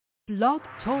Blog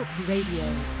Talk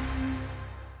Radio.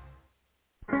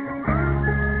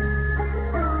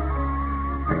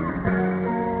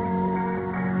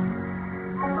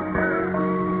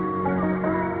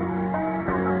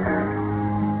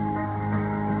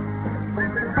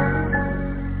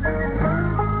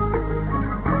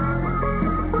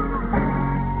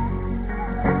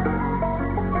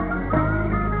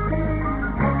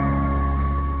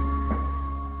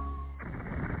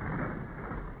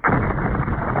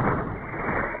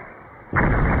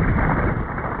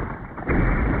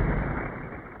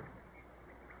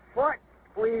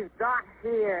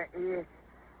 Here is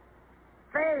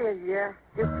failure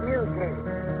to communicate.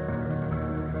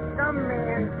 Some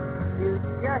men you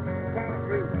just can't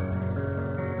reach.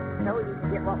 So you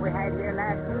get what we had here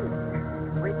last week,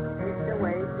 which is the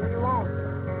way we want it.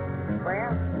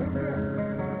 Well, we did.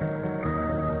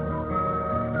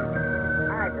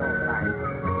 I don't like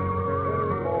it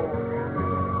any more than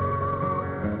you.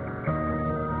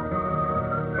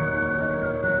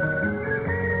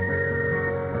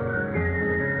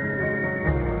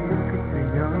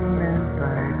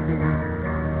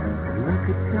 Look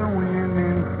at the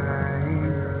women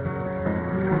crying.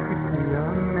 Look at the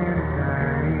young men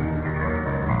dying.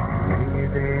 Maybe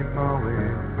they've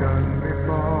always done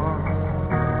before.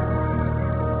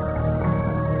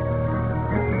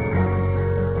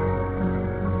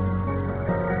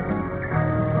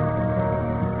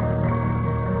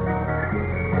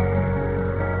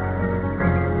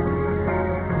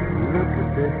 Look at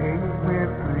the hate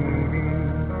we're bleeding.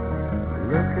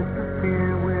 Look at the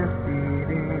fear we're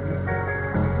feeding.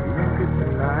 Look at the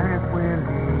life we're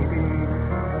leading,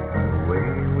 the way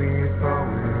we've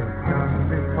always done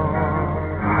before.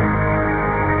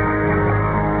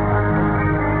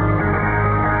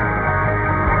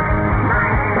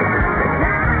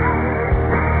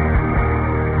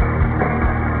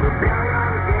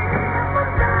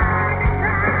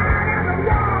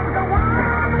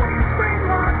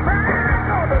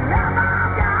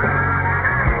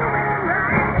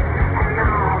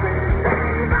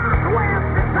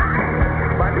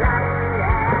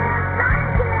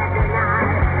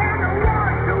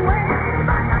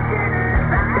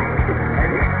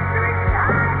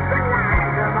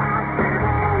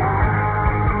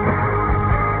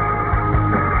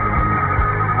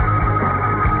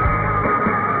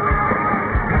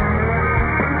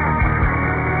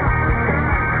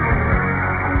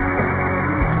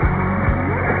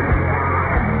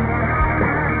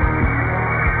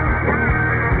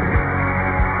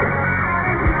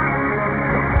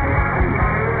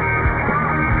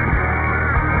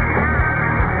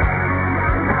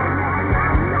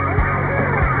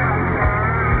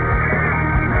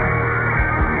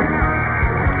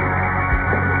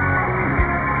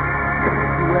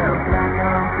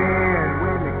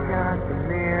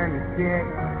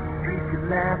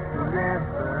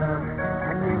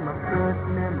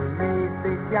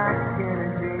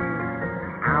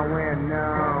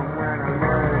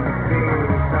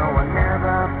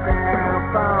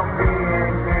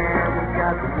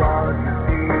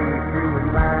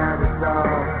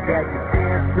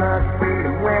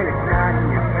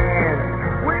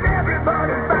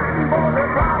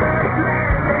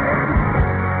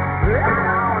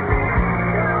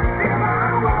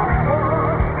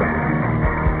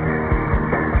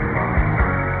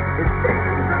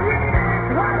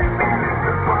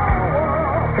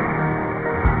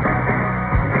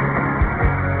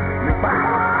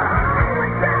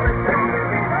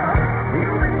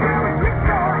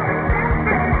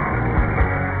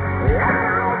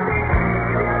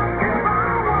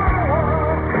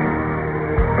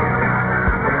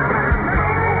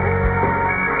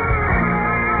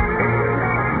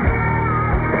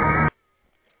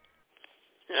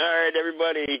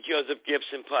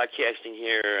 Gibson podcasting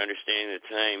here, understanding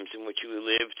the times in which we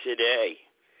live today.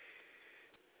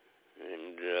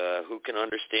 And who can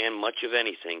understand much of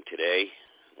anything today?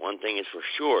 One thing is for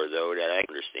sure, though, that I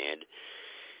understand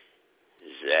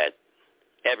is that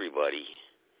everybody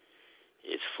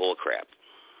is full of crap.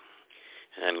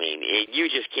 I mean, you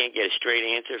just can't get a straight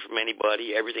answer from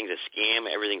anybody. Everything's a scam.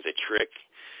 Everything's a trick.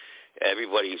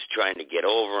 Everybody's trying to get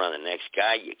over on the next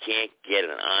guy. You can't get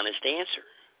an honest answer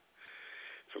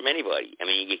from anybody. I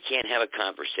mean, you can't have a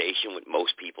conversation with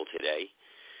most people today.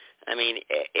 I mean,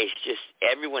 it's just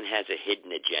everyone has a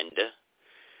hidden agenda.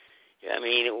 I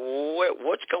mean,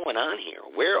 what's going on here?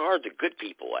 Where are the good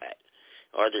people at?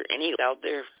 Are there any out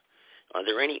there? Are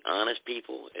there any honest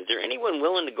people? Is there anyone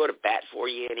willing to go to bat for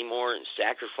you anymore and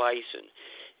sacrifice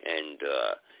and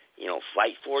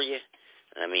fight for you?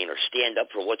 I mean, or stand up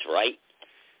for what's right?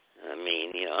 I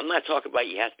mean, I'm not talking about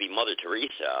you have to be Mother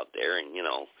Teresa out there and,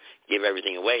 give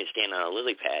everything away and stand on a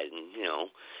lily pad and,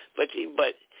 but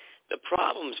the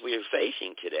problems we are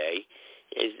facing today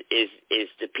is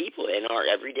the people in our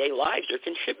everyday lives are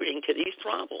contributing to these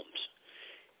problems.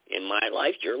 In my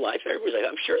life, your life, everybody's like,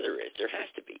 I'm sure there is. There has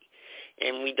to be.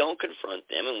 And we don't confront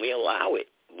them, and we allow it.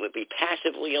 We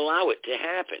passively allow it to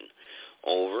happen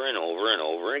over and over and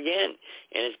over again.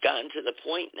 And it's gotten to the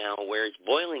point now where it's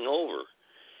boiling over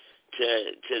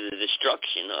to the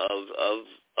destruction of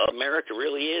America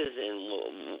really is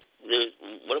and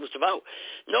what it was about.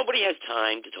 Nobody has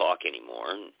time to talk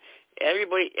anymore.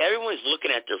 Everyone's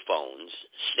looking at their phones,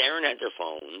 staring at their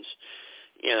phones,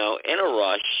 in a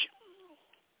rush.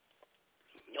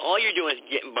 All you're doing is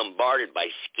getting bombarded by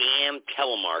scam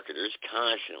telemarketers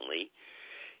constantly.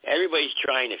 Everybody's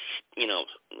trying to,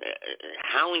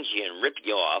 hound you and rip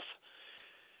you off.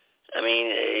 I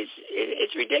mean,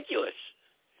 it's ridiculous.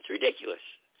 It's ridiculous.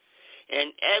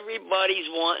 And everybody's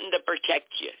wanting to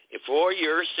protect you for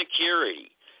your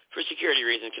security. For security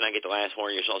reasons, can I get the last four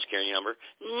of your Social Security number?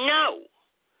 No.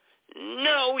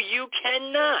 No, you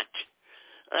cannot.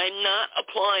 I'm not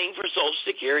applying for Social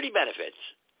Security benefits.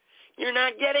 You're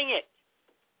not getting it.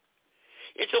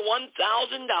 It's a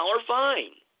 $1,000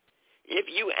 fine if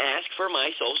you ask for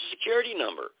my Social Security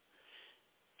number.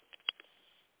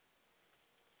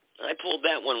 I pulled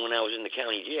that one when I was in the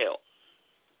county jail.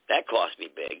 That cost me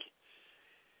big.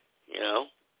 Oh,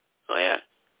 yeah.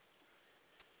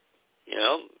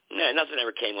 Nothing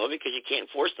ever came of it because you can't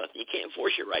enforce nothing. You can't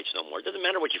enforce your rights no more. It doesn't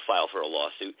matter what you file for a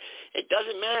lawsuit. It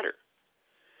doesn't matter.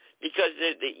 Because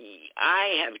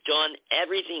I have done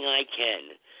everything I can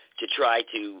to try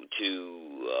to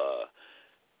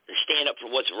stand up for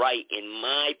what's right in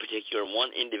my particular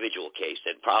one individual case,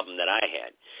 that problem that I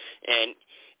had. And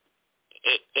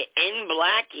in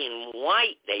black and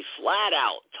white, they flat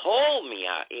out told me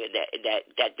that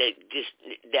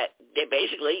they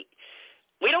basically,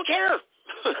 we don't care.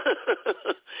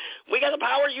 We got the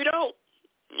power, you don't.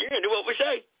 You're going to do what we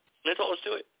say. That's all there's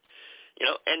to it.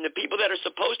 And the people that are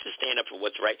supposed to stand up for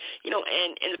what's right, and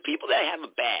the people that have a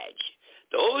badge,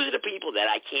 those are the people that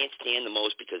I can't stand the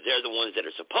most because they're the ones that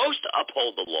are supposed to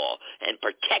uphold the law and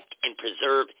protect and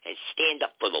preserve and stand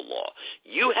up for the law.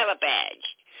 You have a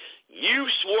badge. You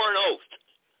swore an oath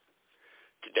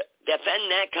to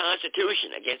defend that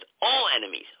Constitution against all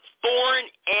enemies, foreign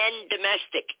and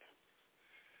domestic.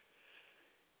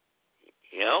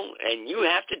 And you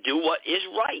have to do what is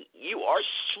right. You are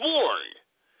sworn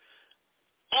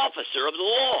officer of the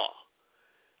law.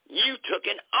 You took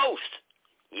an oath.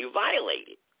 You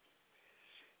violated.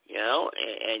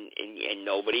 And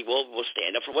nobody will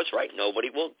stand up for what's right. Nobody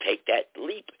will take that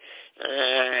leap. What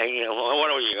are you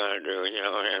going to do?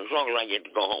 As long as I get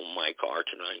to go home in my car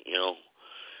tonight,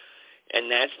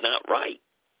 And that's not right.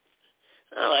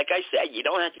 Like I said, you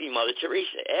don't have to be Mother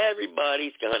Teresa.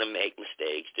 Everybody's going to make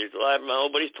mistakes.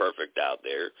 Nobody's perfect out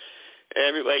there.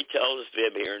 Everybody tells a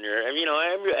fib here and there.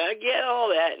 I get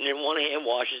all that, and then one hand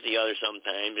washes the other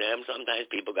sometimes, and sometimes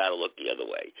people got to look the other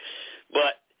way.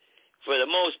 But for the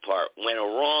most part, when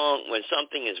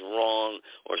something is wrong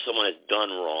or someone has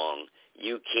done wrong,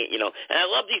 you can't, and I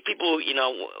love these people,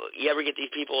 you ever get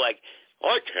these people like,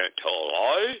 I can't tell a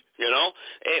lie,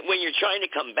 and when you're trying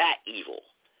to combat evil.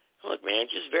 Look, man,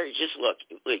 just look,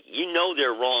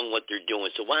 they're wrong what they're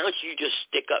doing, so why don't you just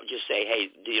stick up, just say,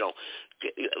 hey,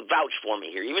 vouch for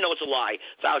me here. Even though it's a lie,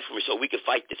 vouch for me so we can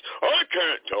fight this. I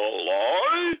can't tell a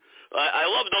lie. I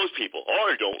love those people.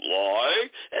 I don't lie.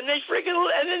 And they freaking,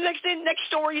 and the next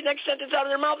story, next sentence out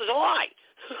of their mouth is a lie.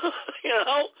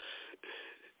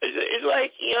 It's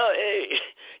like,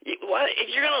 if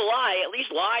you're going to lie, at least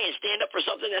lie and stand up for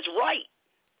something that's right.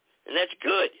 And that's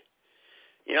good.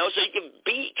 So you can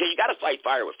because you got to fight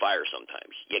fire with fire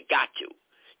sometimes. You got to.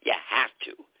 You have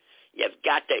to. You've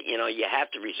got to, you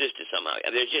have to resist it somehow. I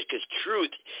mean, it's just because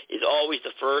truth is always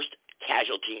the first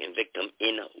casualty and victim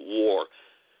in war.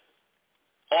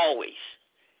 Always.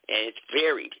 And it's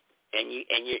varied. And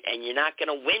you're not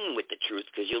going to win with the truth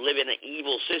because you live in an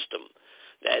evil system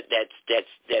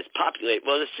that's populated.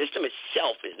 Well, the system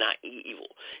itself is not evil.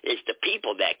 It's the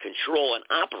people that control and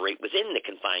operate within the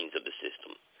confines of the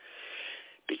system,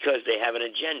 because they have an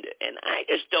agenda. And I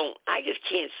just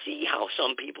can't see how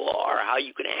some people are, how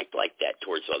you can act like that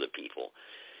towards other people.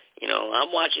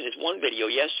 I'm watching this one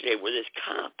video yesterday where this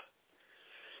cop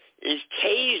is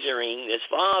tasering this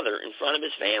father in front of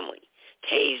his family,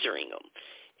 tasering him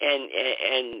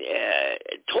and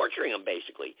torturing him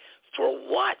basically. For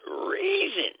what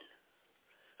reason?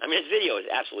 I mean, this video is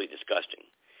absolutely disgusting.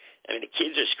 I mean, the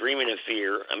kids are screaming in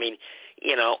fear. I mean,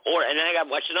 you know, and I got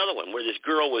watched another one where this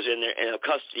girl was in there in a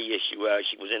custody issue.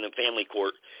 She was in a family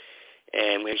court,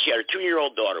 and when she had her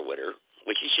 2-year-old daughter with her,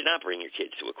 which you should not bring your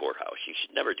kids to a courthouse. You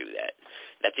should never do that.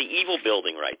 That's the evil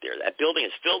building right there. That building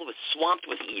is swamped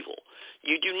with evil.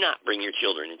 You do not bring your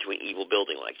children into an evil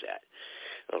building like that.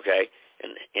 Okay?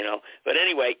 And, you know, but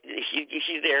anyway,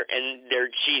 she's there, and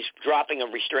she's dropping a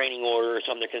restraining order or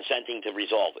something. They're consenting to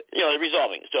resolve it. You know, they're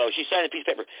resolving. So she signed a piece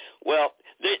of paper. Well,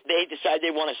 they decide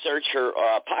they want to search her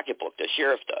pocketbook. The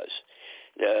sheriff does,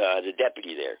 the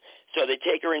deputy there. So they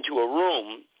take her into a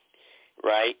room,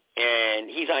 right, and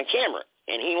he's on camera,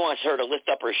 and he wants her to lift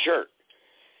up her shirt.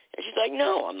 And she's like,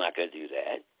 no, I'm not going to do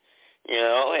that. You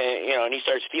know, and he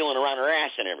starts feeling around her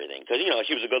ass and everything because, you know,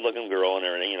 she was a good-looking girl and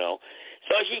everything, you know.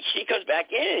 So she comes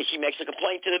back in and she makes a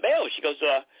complaint to the bailiff. She goes,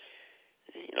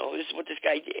 you know, this is what this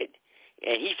guy did.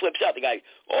 And he flips out. The guy,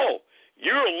 oh,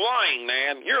 you're lying,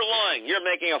 ma'am. You're lying. You're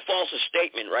making a false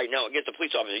statement right now against the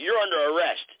police officer. You're under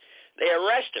arrest. They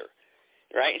arrest her.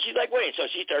 Right? And she's like, wait. So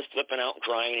she starts flipping out and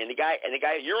crying. And the guy,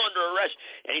 you're under arrest.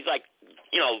 And he's like,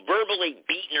 you know, verbally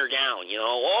beating her down, you know.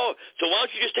 Oh, so why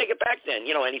don't you just take it back then?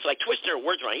 You know, and he's like twisting her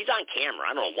words around. He's on camera.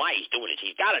 I don't know why he's doing this.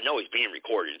 He's got to know he's being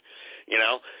recorded, you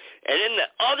know. And then the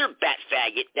other bat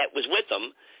faggot that was with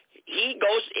him, he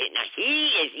goes, now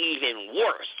he is even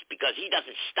worse because he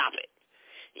doesn't stop it,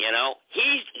 you know.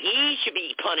 He should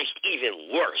be punished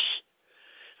even worse,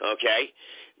 okay.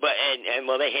 But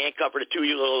well, they handcuff her to the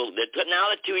 2-year-old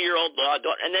daughter,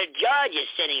 and the judge is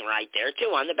sitting right there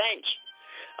too on the bench,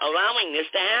 allowing this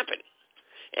to happen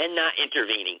and not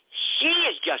intervening. She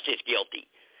is just as guilty.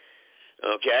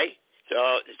 Okay,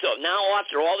 so now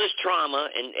after all this trauma,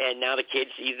 and now the kid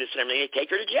sees this and everything, they take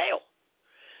her to jail.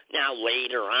 Now,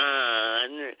 later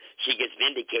on, she gets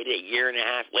vindicated a year and a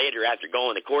half later after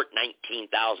going to court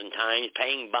 19,000 times,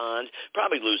 paying bonds,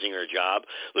 probably losing her job,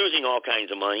 losing all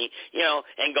kinds of money, you know,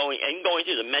 and going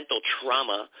through the mental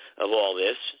trauma of all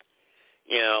this.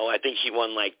 You know, I think she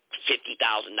won like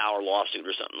 $50,000 lawsuit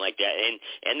or something like that.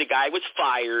 And the guy was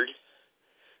fired.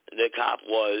 The cop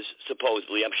was,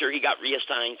 supposedly. I'm sure he got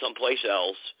reassigned someplace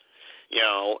else. You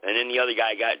know, and then the other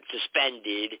guy got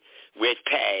suspended with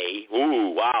pay.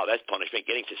 Ooh, wow, that's punishment,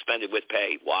 getting suspended with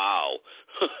pay. Wow.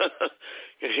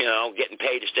 You know, getting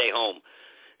paid to stay home.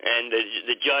 And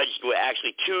the judge,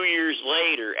 actually 2 years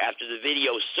later, after the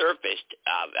video surfaced,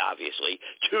 obviously,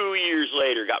 2 years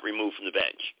later got removed from the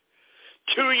bench.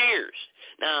 2 years.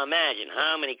 Now imagine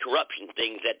how many corruption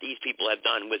things that these people have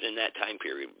done within that time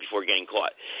period before getting caught.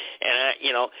 And,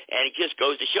 you know, and it just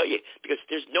goes to show you, because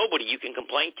there's nobody you can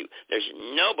complain to. There's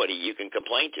nobody you can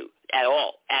complain to at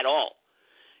all,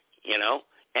 you know.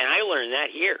 And I learned that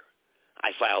here.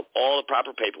 I filed all the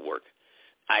proper paperwork.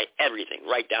 Everything,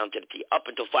 right down to the T, up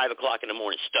until 5 o'clock in the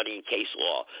morning, studying case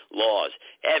laws,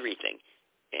 everything,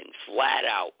 and flat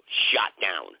out shot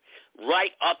down.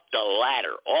 Right up the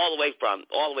ladder, all the way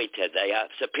to the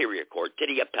Superior Court, to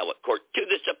the Appellate Court, to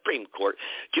the Supreme Court,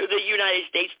 to the United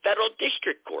States Federal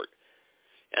District Court.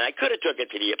 And I could have took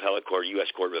it to the Appellate Court, U.S.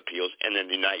 Court of Appeals, and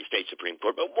then the United States Supreme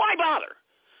Court, but why bother?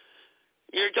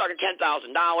 You're talking $10,000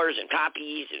 in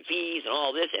copies and fees and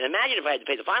all this. And imagine if I had to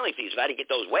pay the filing fees if I had to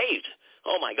get those waived.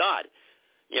 Oh, my God.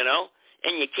 You know?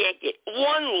 And you can't get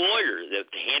one lawyer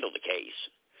to handle the case.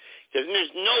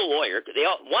 There's no lawyer.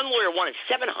 One lawyer wanted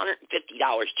 $750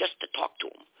 just to talk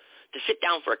to him, to sit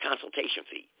down for a consultation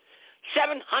fee.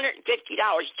 $750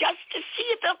 just to see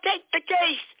if they'll take the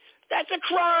case. That's a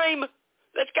crime.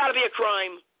 That's got to be a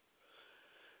crime.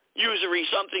 Usury,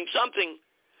 something.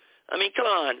 I mean, come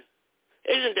on.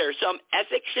 Isn't there some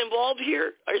ethics involved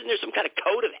here? Or isn't there some kind of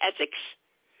code of ethics?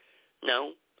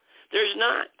 No. There's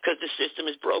not, because the system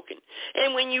is broken.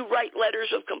 And when you write letters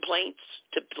of complaints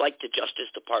to, like, the Justice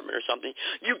Department or something,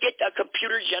 you get a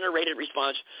computer-generated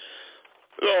response.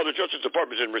 Oh, the Justice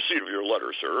Department is in receipt of your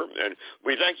letter, sir, and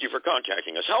we thank you for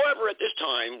contacting us. However, at this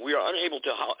time, we are unable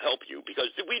to help you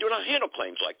because we do not handle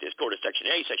claims like this. Go to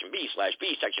Section A, Section B/B,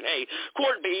 Section A,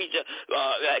 Court B,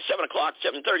 at 7 o'clock,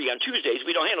 7:30 on Tuesdays.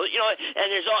 We don't handle it, you know,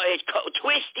 and it's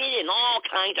twisted and all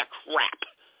kinds of crap,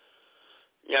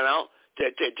 you know.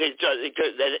 That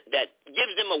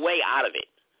gives them a way out of it.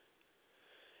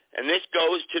 And this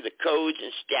goes to the codes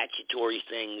and statutory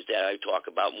things that I talk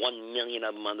about, 1 million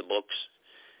of them on the books.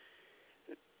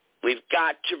 We've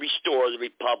got to restore the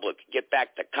republic, get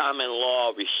back to common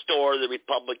law, restore the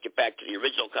republic, get back to the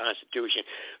original Constitution,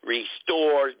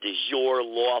 restore de jure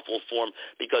lawful form,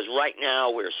 because right now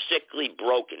we're sickly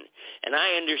broken. And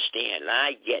I understand, and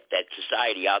I get that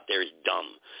society out there is dumb,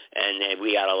 and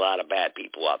we got a lot of bad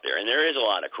people out there, and there is a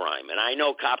lot of crime. And I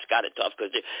know cops got it tough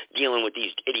because they're dealing with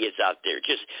these idiots out there.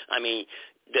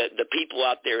 the people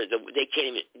out there, they can't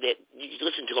even, you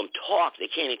listen to them talk, they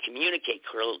can't even communicate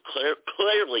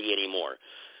clearly anymore.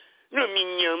 I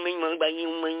mean,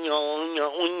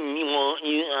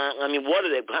 what are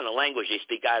the kind of language they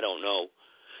speak? I don't know.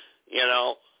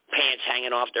 Pants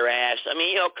hanging off their ass. I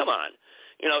mean, come on.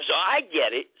 So I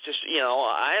get it. Just,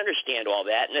 I understand all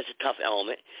that, and that's a tough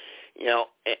element.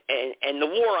 And the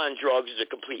war on drugs is a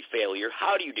complete failure.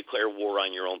 How do you declare war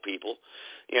on your own people?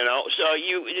 So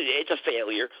it's a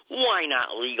failure. Why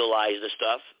not legalize the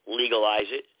stuff? Legalize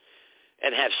it.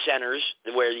 And have centers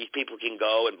where these people can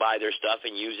go and buy their stuff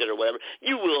and use it or whatever.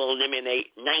 You will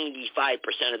eliminate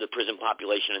 95% of the prison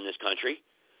population in this country.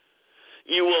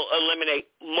 You will eliminate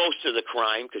most of the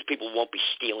crime because people won't be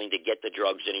stealing to get the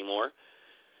drugs anymore.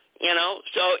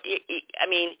 So, I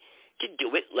mean, to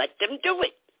do it, let them do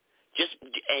it. Just,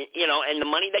 and the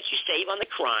money that you save on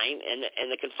the crime and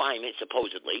the confinement,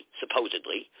 supposedly, it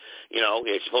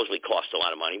supposedly costs a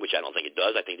lot of money, which I don't think it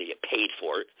does. I think they get paid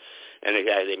for it, and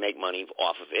they make money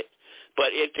off of it.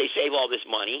 But if they save all this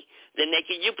money, then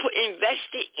invest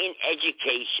it in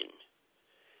education.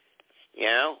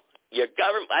 Your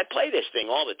government, I play this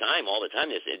thing all the time,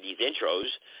 these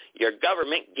intros. Your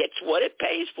government gets what it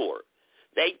pays for.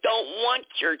 They don't want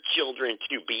your children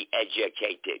to be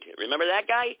educated. Remember that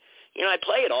guy? I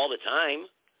play it all the time.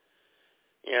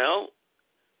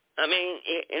 I mean,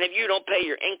 and if you don't pay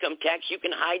your income tax, you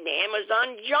can hide in the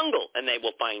Amazon jungle, and they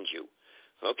will find you.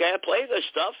 Okay, I play this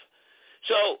stuff.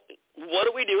 So what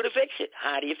do we do to fix it?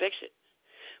 How do you fix it?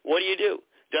 What do you do?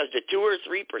 Does the 2 or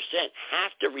 3%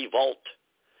 have to revolt?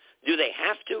 Do they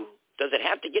have to? Does it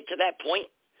have to get to that point?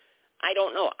 I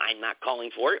don't know. I'm not calling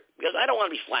for it because I don't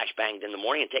want to be flashbanged in the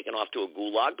morning and taken off to a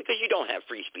gulag because you don't have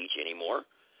free speech anymore.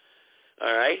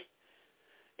 All right?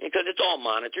 Because it's all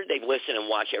monitored. They listen and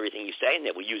watch everything you say, and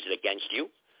they will use it against you.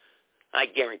 I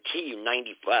guarantee you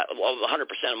 100%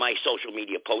 of my social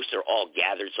media posts are all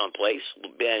gathered someplace.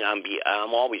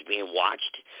 I'm always being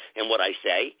watched in what I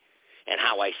say and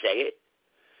how I say it.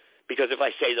 Because if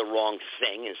I say the wrong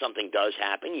thing and something does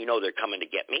happen, they're coming to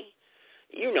get me.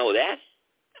 You know that.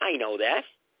 I know that.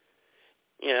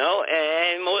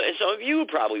 And some of you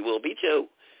probably will be too.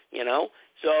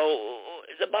 So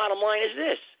the bottom line is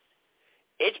this.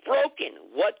 It's broken.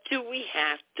 What do we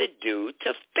have to do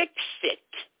to fix it?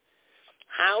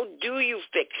 How do you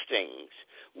fix things?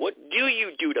 What do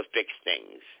you do to fix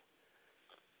things?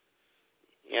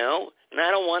 And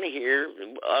I don't want to hear,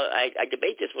 I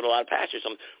debate this with a lot of pastors.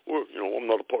 I'm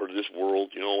not a part of this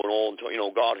world, and all,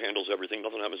 God handles everything.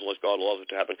 Nothing happens unless God allows it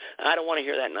to happen. I don't want to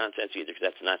hear that nonsense either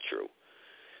because that's not true.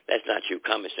 That's not true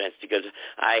common sense because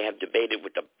I have debated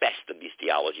with the best of these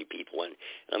theology people. And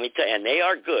let me tell you, and they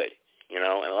are good. And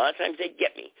a lot of times they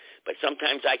get me, but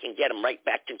sometimes I can get them right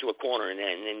back into a corner, and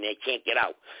then they can't get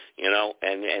out,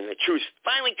 and the truth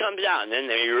finally comes out, and then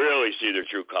they really see their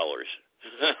true colors,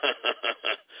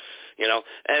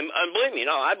 and believe me,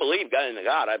 I believe in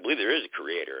God. I believe there is a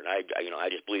creator, and I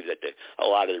just believe that a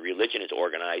lot of the religion is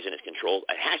organized and is controlled.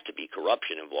 It has to be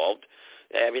corruption involved.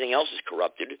 Everything else is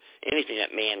corrupted. Anything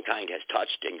that mankind has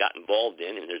touched and got involved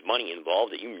in, and there's money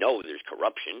involved, that there's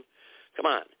corruption. Come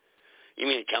on. You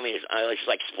mean to tell me it's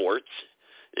like sports?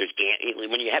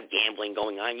 When you have gambling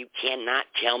going on, you cannot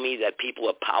tell me that people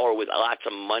with power with lots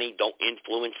of money don't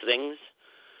influence things?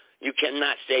 You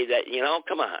cannot say that,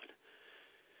 come on.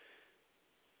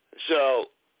 So,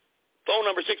 phone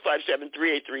number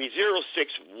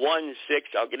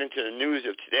 657-383-0616. I'll get into the news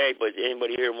of today, but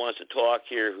anybody here wants to talk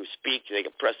here who speaks, they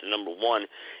can press the number 1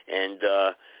 and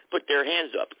put their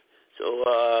hands up. So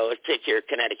let's take care of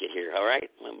Connecticut here, all right?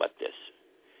 How about this?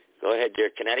 Go ahead, dear.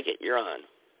 Connecticut, you're on.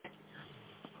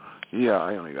 Yeah,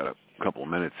 I only got a couple of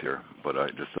minutes here, but I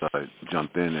just thought I'd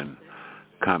jump in and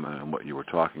comment on what you were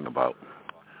talking about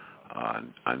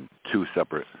on two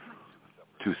separate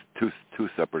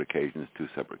occasions, two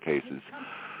separate cases.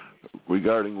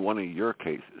 Regarding one of your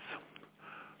cases,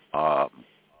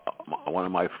 one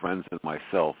of my friends and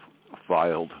myself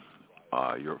filed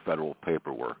your federal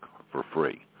paperwork for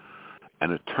free.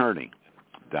 An attorney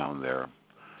down there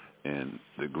in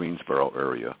the Greensboro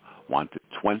area wanted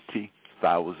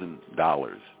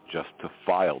 $20,000 just to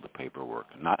file the paperwork,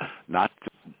 not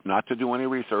to do any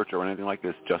research or anything like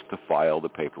this, just to file the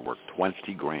paperwork.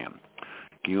 $20,000.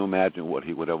 Can you imagine what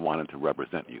he would have wanted to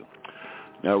represent you?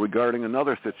 Now, regarding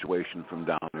another situation from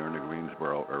down there in the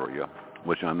Greensboro area,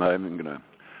 which I'm not even going to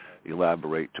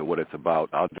elaborate to what it's about,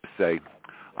 I'll just say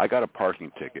I got a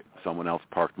parking ticket. Someone else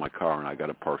parked my car, and I got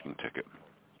a parking ticket.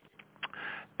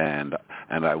 And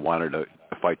I wanted to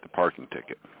fight the parking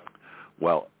ticket.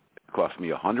 Well, it cost me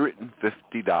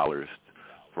 $150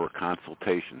 for a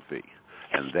consultation fee,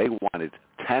 and they wanted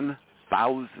 $10,000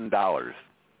 $1,000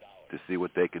 to see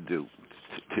what they could do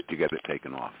to get it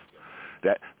taken off.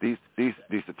 That these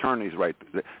attorneys, right?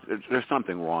 There's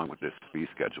something wrong with this fee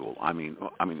schedule. I mean,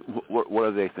 what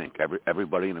do they think?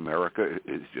 Everybody in America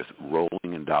is just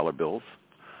rolling in dollar bills.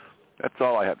 That's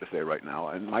all I have to say right now,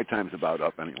 and my time's about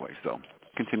up anyway. So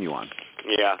continue on.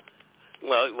 Yeah.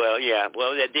 Well, yeah.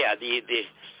 Well, yeah. The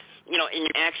in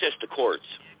access to courts,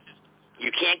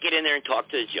 you can't get in there and talk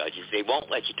to the judges. They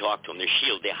won't let you talk to them. They're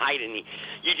shielded. They hide in the.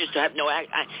 You just have no.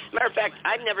 Matter of fact,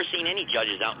 I've never seen any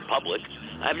judges out in public.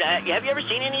 Have you ever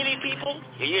seen any of these people?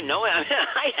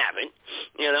 I haven't.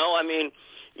 I mean,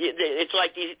 it's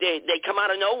like they come out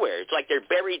of nowhere. It's like they're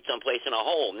buried someplace in a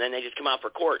hole, and then they just come out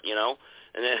for court.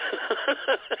 And then,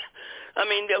 I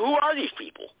mean, who are these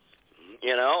people?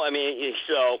 I mean,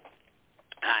 so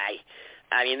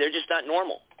I mean, they're just not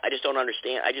normal. I just don't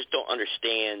understand. I just don't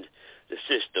understand the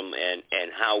system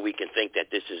and how we can think that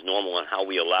this is normal and how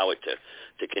we allow it to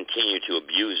continue to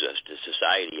abuse us, to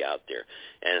society out there,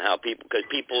 and how because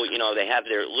people, they have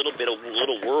their little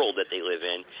world that they live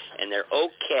in, and they're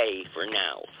okay for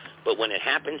now. But when it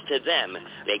happens to them,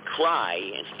 they cry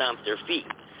and stomp their feet.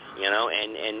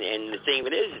 And the thing of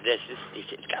it is,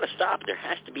 it's got to stop. There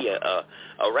has to be a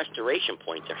restoration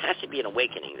point. There has to be an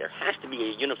awakening. There has to be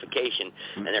a unification,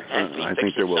 and there has to be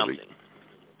fixing something.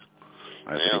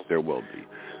 I think there will be.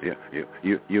 Yeah,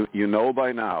 you know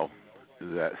by now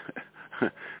that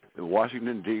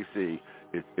Washington, D.C.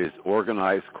 is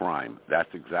organized crime.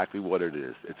 That's exactly what it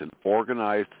is. It's an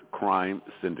organized crime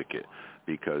syndicate.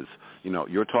 Because,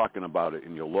 you're talking about it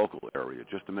in your local area.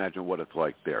 Just imagine what it's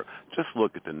like there. Just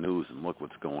look at the news and look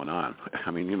what's going on.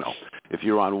 I mean, if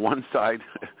you're on one side,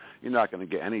 you're not going to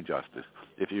get any justice.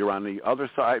 If you're on the other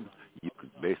side, you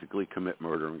could basically commit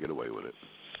murder and get away with it.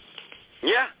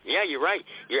 Yeah, you're right.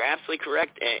 You're absolutely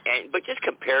correct. But just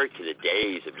compare it to the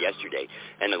days of yesterday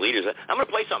and the leaders. I'm going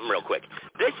to play something real quick.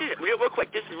 This is real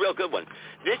quick. This is a real good one.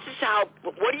 This is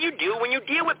what do you do when you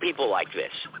deal with people like this?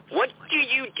 What do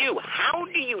you do? How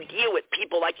do you deal with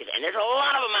people like this? And there's a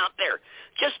lot of them out there.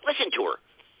 Just listen to her.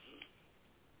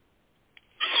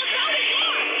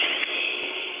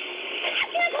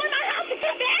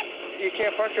 You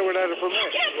can't park here without a permit.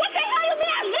 What the hell you mean?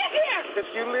 I live here. If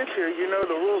you live here, you know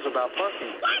the rules about parking.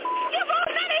 What? You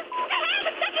won't let it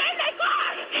stick in my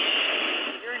car.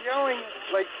 You're yelling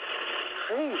like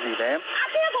crazy, man. I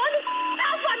can't go in this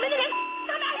house for a minute and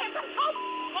come out here and tow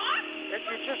car. If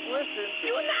you just listen.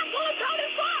 You're not going to tow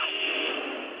this car.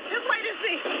 Just wait and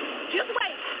see. Just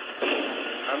wait.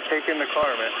 I'm taking the car,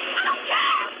 man. I don't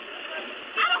care.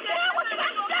 I don't care what you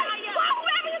have to say. Walk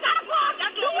wherever you got to walk.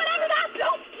 Do whatever you got to do.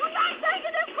 You're not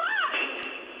taking this car.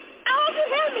 I hope you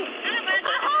hear me.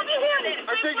 I hope you hear me.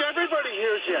 I think everybody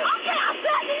hears you. Okay, I'm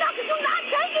saying enough because you're not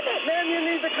taking it. Man, you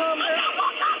need to calm down.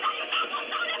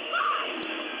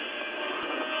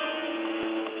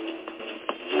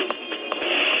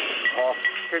 Oh,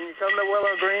 can you come to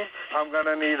Willow Green? I'm going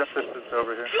to need assistance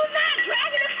over here. You're not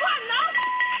dragging this car, no?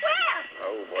 Where?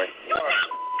 Oh, boy. You're not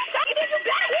taking it. You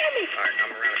better hear me. All right,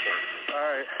 I'm around the corner. All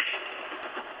right.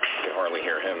 You could hardly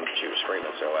hear him. She was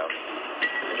screaming so loud.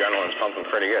 The adrenaline's pumping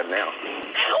pretty good now.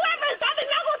 And whoever is stopping,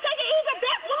 not going to take it either.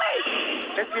 That's police.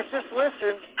 If you just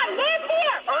listen. I live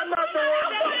here. I'm not the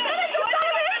one.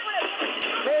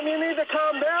 Man, you need to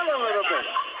calm down a little bit.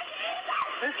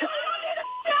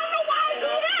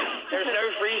 There's no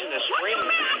reason to scream.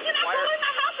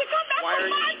 Why are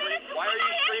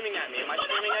you screaming at me? Am I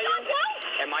screaming at you?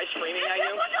 Am I screaming at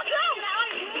you?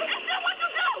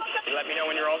 You let me know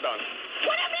when you're all done.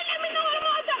 What do you mean let me know when I'm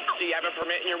all done? Do you have a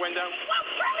permit in your window? What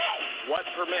permit? What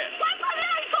permit? What permit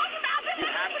are you talking about? You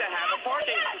have to have a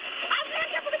parking. I've lived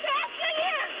here for the past 10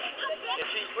 years. If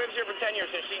she lives here for 10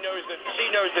 years, then she knows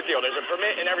the deal. There's a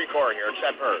permit in every car here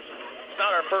except hers. It's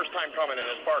not our first time coming in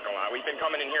this parking lot. We've been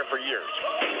coming in here for years.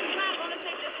 You're not going to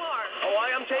take the car. Oh,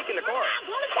 I am taking the car. I'm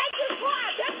going to take this car.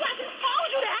 That's why I just told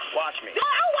you that. Watch me. No,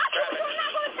 I'll watch you, but you're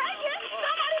not going to take it.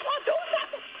 Somebody's going to do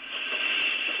something.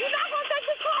 You're not going to take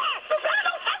this car. You better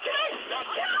don't touch me.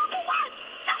 Get off the watch.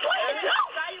 That's what you do.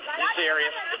 You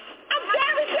serious? I'm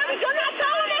very serious. You're not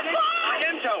towing this car. I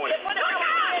am towing it.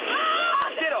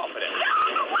 Get off of it. Get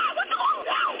off the watch. What you going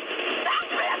to do?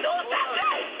 That's me. I'm doing that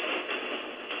thing.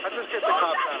 Let's just get the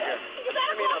cops out here. You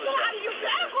better go to somebody. You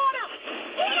better go to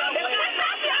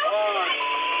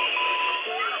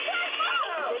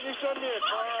Can you send me a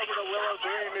car over to Willow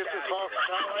Green? This is Hawk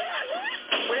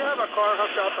Collins. We have a car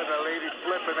hooked up and a lady's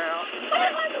flipping out.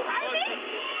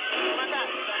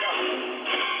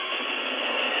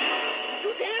 You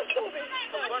damn stupid.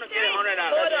 I'm going to get it hunted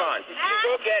out. That's fine.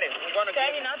 Go get it. We're going to get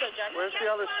it. Where's the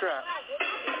other strap?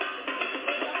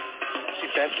 She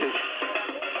bent it.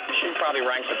 she probably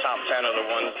ranks the top 10 of the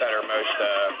ones that are most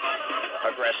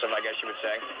aggressive, I guess you would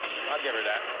say. I'll give her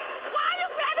that. Why are you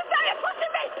grabbing me and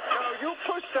pushing me? No, you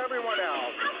pushed everyone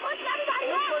else. I pushed everybody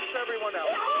You else. pushed everyone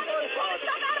else.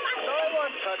 No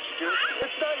one touched you.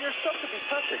 It's not your stuff to be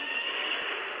touching.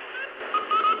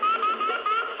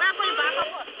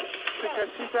 Because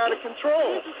she's out of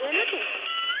control.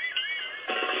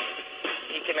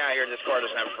 He came out here, this car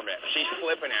doesn't have a permit. She's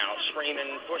flipping out,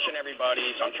 screaming, pushing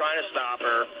everybody, so I'm trying to stop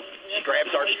her. She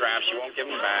grabs our straps, she won't give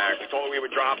them back. We told her we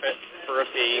would drop it for a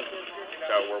fee,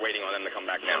 so we're waiting on them to come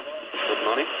back now. With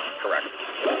money? Correct.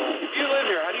 If you live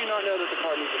here, how do you not know that the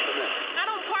car needs a permit? I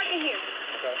don't park in here.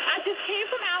 Okay. I just came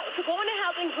from out to go in the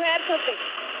house and grab something.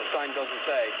 The sign doesn't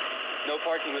say no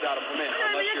parking without a permit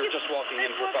unless you're just walking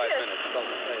in for 5 minutes. It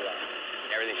doesn't say that.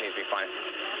 Everything seems to be fine.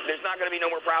 There's not going to be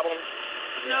no more problems?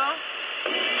 No.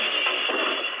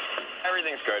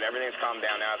 Everything's good. Everything's calmed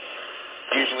down now.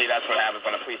 Usually that's what happens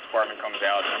when a police department comes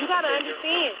out. You got to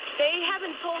understand, they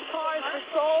haven't sold cars for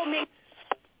so many.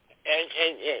 And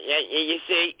you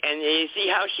see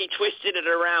how she twisted it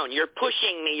around. You're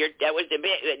pushing me. That was the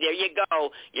bit. There you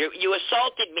go. You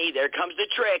assaulted me. There comes the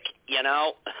trick. You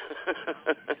know.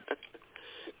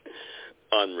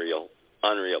 Unreal.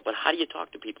 But how do you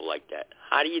talk to people like that?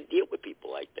 How do you deal with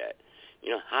people like that? You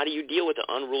know, how do you deal with an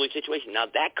unruly situation? Now,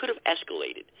 that could have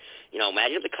escalated. You know,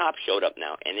 imagine if the cops showed up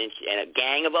now, and a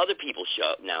gang of other people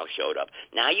showed up.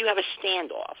 Now you have a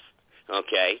standoff,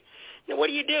 okay? Now, what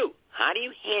do you do? How do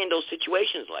you handle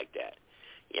situations like that?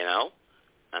 You know?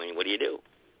 I mean, what do you do?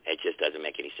 It just doesn't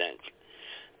make any sense.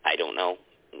 I don't know.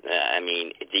 I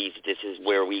mean, this is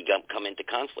where we come into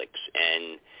conflicts,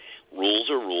 and rules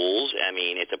are rules. I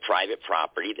mean, it's a private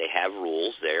property. They have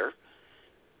rules there,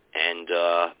 and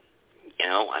you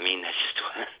know, I mean, that's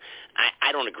just,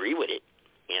 I don't agree with it.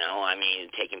 You know, I mean,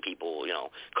 taking people, you know,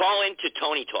 call into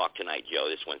Tony Talk tonight, Joe.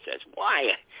 This one says,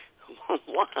 why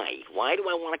do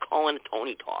I want to call into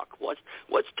Tony Talk?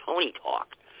 What's Tony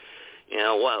Talk? You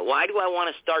know, why do I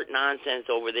want to start nonsense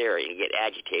over there and get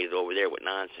agitated over there with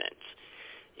nonsense?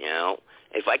 You know,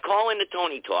 if I call into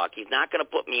Tony Talk, he's not going to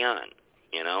put me on,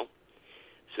 you know.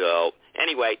 So,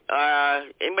 anyway,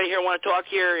 anybody here want to talk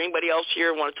here? Anybody else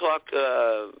here want to talk,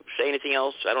 say anything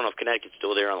else? I don't know if Connecticut's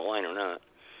still there on the line or not.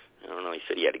 I don't know. He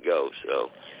said he had to go, so.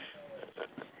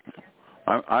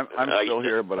 I'm still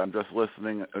here, but I'm just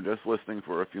listening.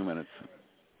 For a few minutes.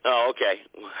 Oh, okay.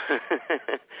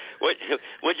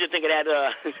 What'd you think of that?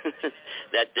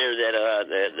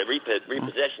 The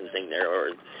repossession thing there,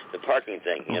 or the parking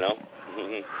thing? You know.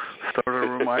 Sort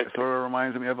of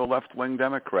reminds me of a left-wing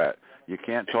Democrat. You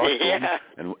can't talk to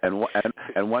them,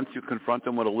 and once you confront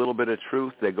them with a little bit of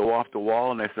truth, they go off the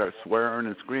wall and they start swearing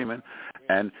and screaming.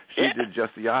 And she did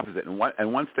just the opposite.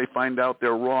 And once they find out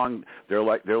they're wrong, they're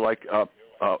like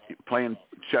playing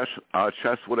chess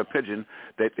with a pigeon.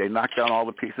 They knock down all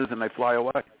the pieces and they fly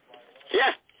away.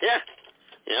 Yeah.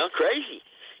 You know, crazy.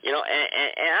 You know,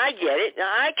 and I get it.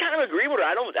 I kind of agree with her.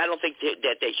 I don't think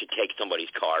that they should take somebody's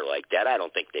car like that. I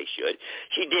don't think they should.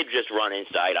 She did just run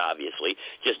inside, obviously,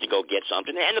 just to go get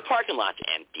something, and the parking lot's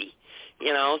empty.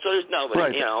 You know, so there's nobody.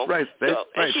 Right. You know, right. They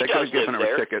could have given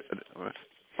her a ticket.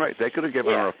 Right. They could have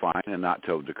given her a fine and not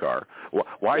towed the car.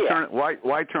 Why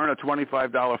turn a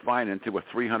 $25 fine into a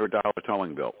 $300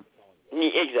 towing bill?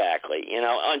 Exactly. You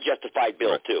know, unjustified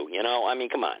bill too. You know, I mean,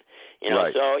 come on. You know,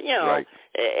 so you know,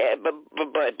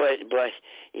 but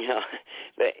you know,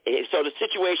 so the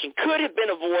situation could have been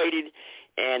avoided,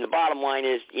 and the bottom line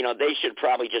is, you know, they should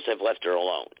probably just have left her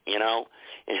alone. You know,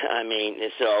 I mean,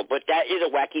 so but that is a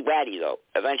wacky baddie though.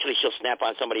 Eventually, she'll snap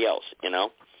on somebody else. You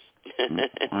know. Well,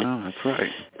 that's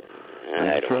right.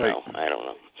 I don't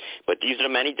know. But these are the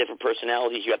many different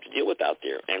personalities you have to deal with out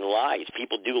there, and lies.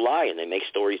 People do lie, and they make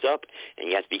stories up, and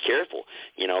you have to be careful,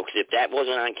 you know, because if that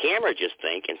wasn't on camera, just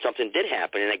think, and something did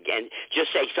happen, and again,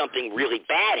 just say something really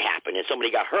bad happened and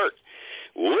somebody got hurt.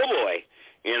 Oh, boy.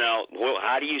 You know,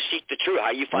 how do you seek the truth?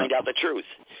 How do you find out the truth?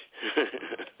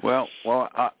 Well,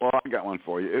 I got one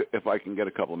for you, if I can get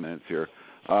a couple of minutes here.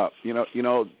 You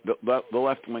know, the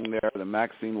left wing there, the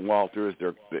Maxine Walters,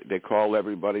 they call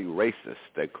everybody racist.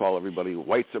 They call everybody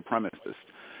white supremacist.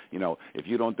 You know, if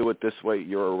you don't do it this way,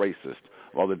 you're a racist.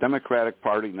 Well, the Democratic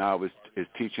Party now is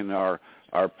teaching our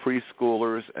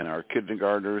preschoolers and our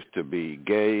kindergartners to be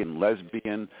gay and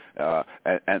lesbian,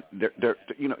 and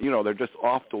they're just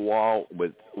off the wall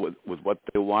with what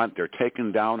they want. They're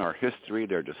taking down our history.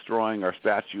 They're destroying our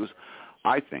statues.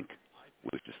 I think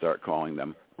we should start calling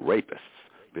them rapists,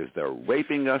 because they're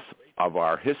raping us of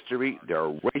our history,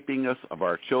 they're raping us of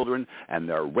our children, and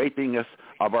they're raping us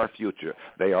of our future.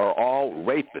 They are all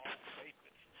rapists.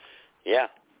 Yeah.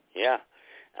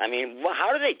 I mean,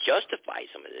 how do they justify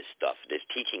some of this stuff, this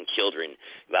teaching children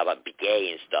about gay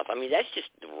and stuff? I mean, that's just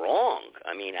wrong.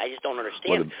 I mean, I just don't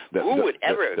understand. Who would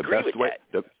ever agree with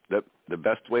that? The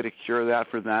best way to cure that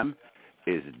for them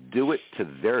is do it to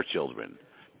their children,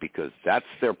 because that's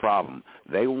their problem.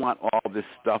 They want all this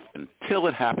stuff until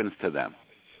it happens to them.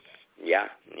 Yeah,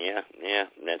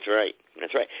 that's right.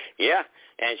 Yeah,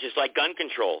 and it's just like gun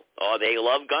control. Oh, they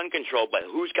love gun control, but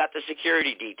who's got the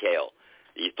security detail?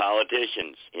 These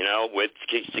politicians, with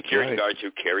security guards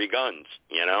who carry guns,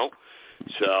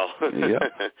 So, yeah.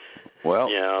 Well,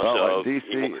 so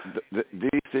DC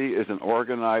is an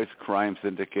organized crime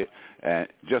syndicate, and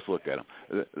just look at them.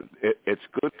 It's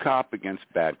good cop against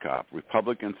bad cop,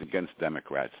 Republicans against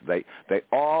Democrats. They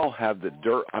all have the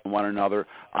dirt on one another.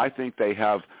 I think they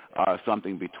have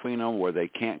something between them where they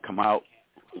can't come out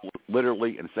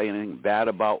literally and say anything bad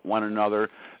about one another,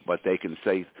 but they can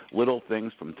say little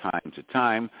things from time to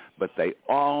time, but they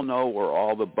all know where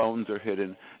all the bones are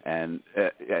hidden, and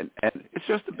it's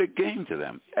just a big game to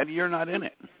them, and you're not in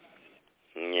it.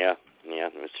 Yeah,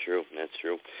 that's true.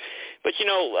 But,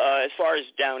 as far as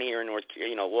down here in North,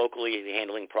 locally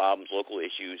handling problems, local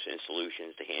issues and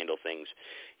solutions to handle things,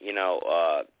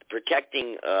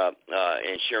 protecting and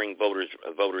ensuring voters'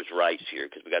 rights here,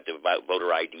 because we got the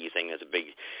voter ID thing. That's a big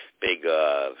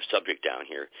subject down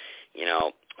here.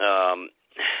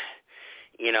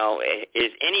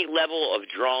 Is any level of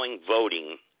drawing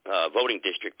voting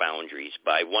district boundaries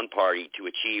by one party to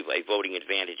achieve a voting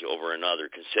advantage over another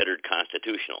considered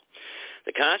constitutional?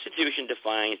 The Constitution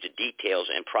defines the details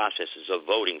and processes of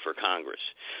voting for Congress.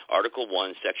 Article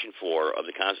 1, Section 4 of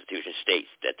the Constitution states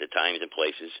that the times and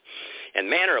places and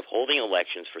manner of holding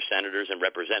elections for senators and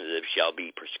representatives shall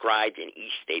be prescribed in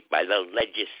each state by the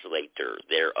legislator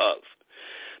thereof.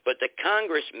 But the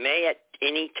Congress may at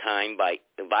any time by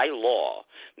law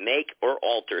make or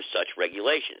alter such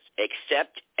regulations,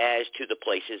 except as to the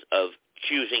places of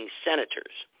choosing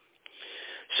senators.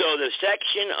 So the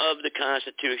section of the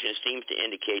Constitution seems to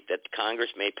indicate that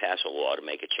Congress may pass a law to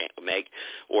make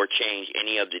or change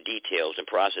any of the details and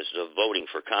processes of voting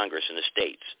for Congress in the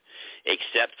states,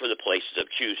 except for the places of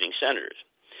choosing senators.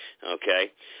 Okay,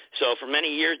 so for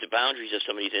many years, the boundaries of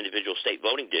some of these individual state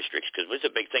voting districts, because it's a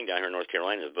big thing down here in North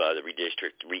Carolina, the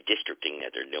redistricting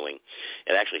that they're doing,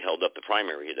 it actually held up the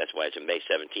primary. That's why it's on May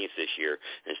 17th this year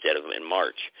instead of in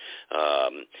March.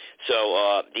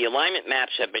 So the alignment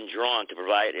maps have been drawn to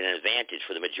provide an advantage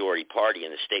for the majority party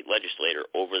in the state legislature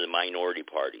over the minority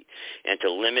party, and to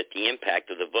limit the impact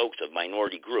of the votes of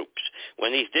minority groups.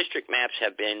 When these district maps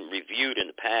have been reviewed in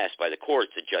the past by the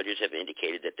courts, the judges have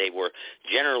indicated that they were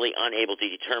generally unable to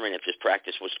determine if this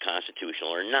practice was constitutional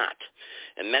or not.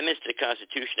 Amendments to the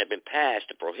Constitution have been passed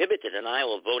to prohibit the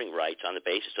denial of voting rights on the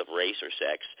basis of race or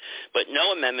sex, but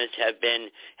no amendments have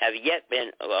yet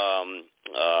been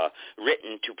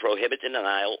written to prohibit the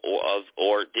denial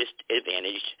or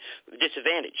disadvantage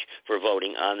for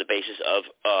voting on the basis of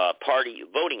party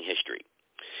voting history.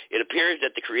 It appears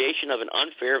that the creation of an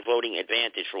unfair voting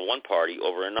advantage for one party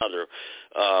over another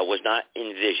was not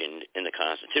envisioned in the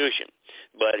Constitution.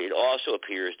 But it also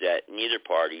appears that neither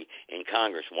party in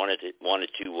Congress wanted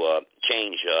to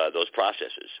change those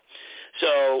processes.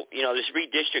 So, this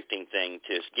redistricting thing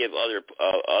to give other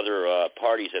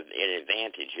parties an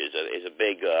advantage is a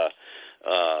big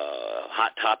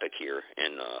hot topic here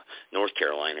in North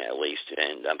Carolina, at least,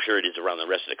 and I'm sure it is around the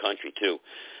rest of the country too.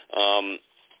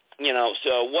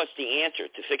 So what's the answer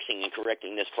to fixing and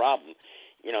correcting this problem?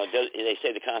 They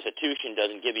say the Constitution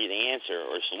doesn't give you the answer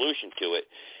or solution to it.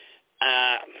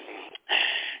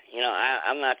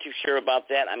 I'm not too sure about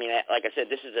that. I mean, like I said,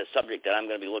 this is a subject that I'm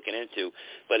going to be looking into,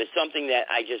 but it's something that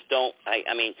I just don't,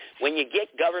 I mean, when you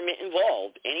get government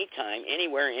involved anytime,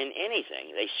 anywhere, in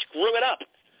anything, they screw it up,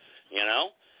 Right.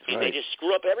 They just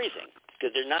screw up everything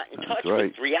because they're not in touch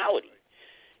with reality,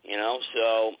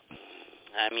 so,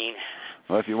 I mean...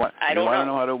 Well, if you want to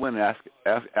know how to win, ask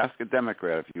a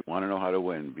Democrat if you want to know how to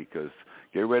win, because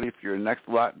get ready for your next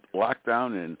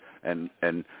lockdown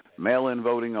and mail-in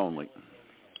voting only.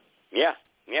 Yeah.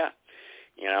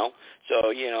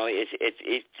 So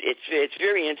it's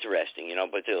very interesting,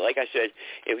 But like I said,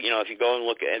 if you go and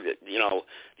look at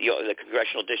the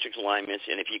congressional district alignments,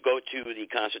 and if you go to the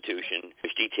Constitution,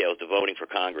 which details the voting for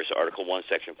Congress, Article 1,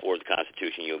 Section 4 of the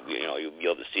Constitution, you'll be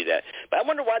able to see that. But I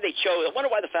wonder why the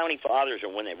founding fathers, or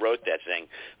when they wrote that thing,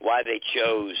 why they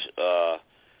chose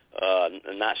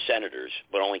not senators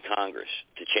but only Congress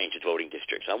to change the voting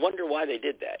districts. I wonder why they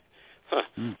did that.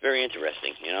 Very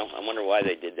interesting, I wonder why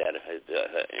they did that.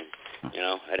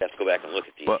 I'd have to go back and look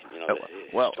at these.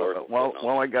 Well,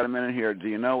 I got a minute here. Do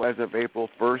you know, as of April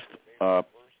 1st,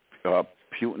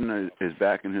 Putin is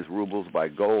backing his rubles by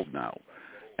gold now.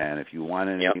 And if you want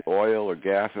any oil or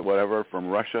gas or whatever from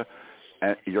Russia,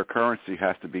 your currency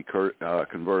has to be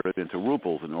converted into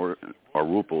rubles or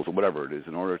ruples or whatever it is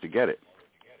in order to get it.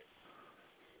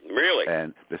 Really?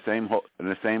 And the same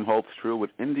holds true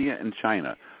with India and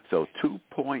China. So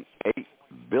 2.8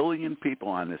 billion people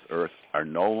on this earth are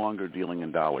no longer dealing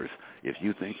in dollars. If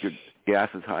you think your gas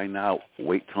is high now,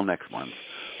 wait till next month.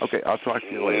 Okay, I'll talk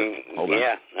to you later. Hold on.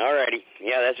 Yeah, all righty.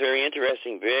 Yeah, that's very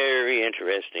interesting. Very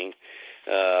interesting.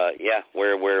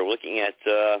 We're looking at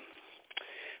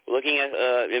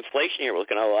inflation here. We're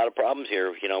looking at a lot of problems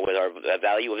here, you know, with our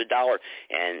value of the dollar.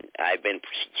 And I've been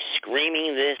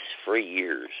screaming this for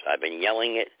years. I've been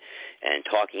yelling it and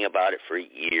talking about it for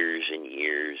years and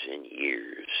years and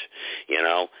years. You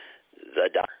know,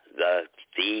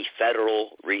 the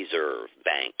Federal Reserve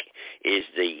Bank is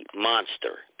the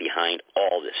monster behind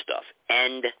all this stuff.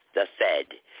 End the Fed.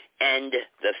 End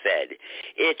the Fed.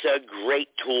 It's a great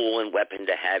tool and weapon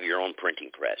to have your own printing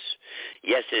press.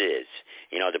 Yes, it is.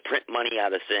 You know, to print money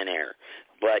out of thin air.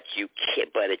 But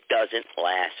it doesn't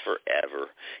last forever.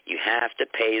 You have to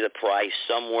pay the price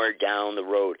somewhere down the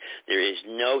road. There is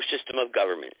no system of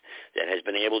government that has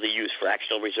been able to use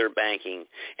fractional reserve banking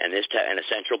and a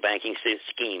central banking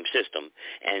system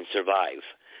and survive.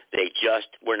 They just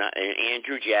were not. And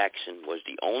Andrew Jackson was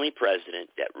the only president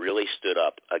that really stood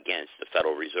up against the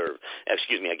Federal Reserve,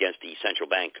 against the central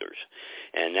bankers.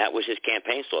 And that was his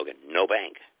campaign slogan, no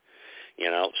bank. You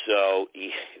know, so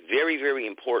very, very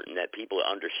important that people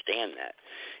understand that.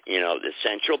 You know, the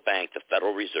central bank, the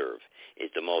Federal Reserve,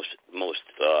 is the most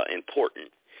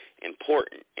important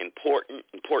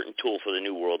tool for the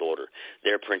New World Order.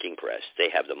 Their printing press. They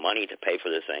have the money to pay for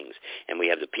the things, and we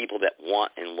have the people that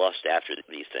want and lust after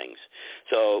these things.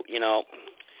 So, you know,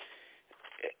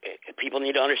 people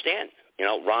need to understand. You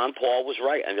know, Ron Paul was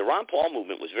right. And the Ron Paul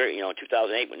movement was very, you know, in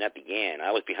 2008 when that began, I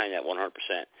was behind that 100%,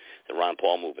 the Ron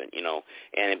Paul movement, you know.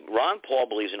 And Ron Paul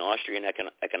believes in Austrian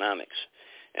economics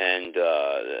and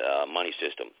money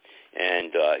system.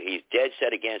 And he's dead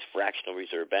set against fractional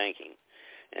reserve banking.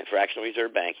 And fractional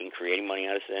reserve banking, creating money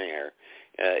out of thin air,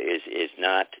 is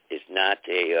not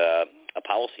a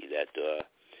policy that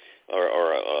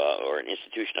or an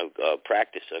institution of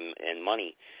practice and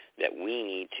money that we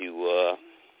need to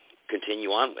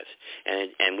continue on with.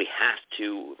 And we have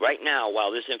to, right now,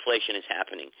 while this inflation is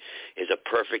happening, is a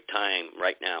perfect time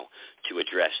right now to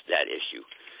address that issue.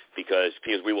 Because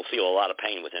we will feel a lot of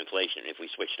pain with inflation if we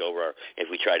switched over, if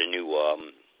we tried a new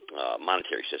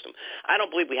monetary system. I don't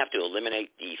believe we have to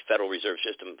eliminate the Federal Reserve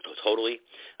System totally.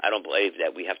 I don't believe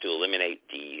that we have to eliminate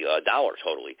the dollar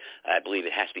totally. I believe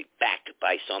it has to be backed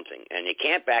by something. And you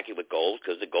can't back it with gold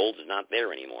because the gold is not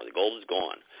there anymore. The gold is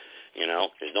gone. You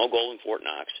know, there's no gold in Fort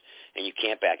Knox, and you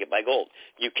can't back it by gold.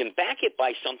 You can back it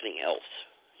by something else.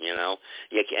 You know,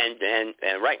 you can,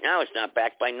 and right now it's not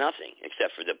backed by nothing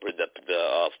except for the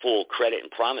full credit and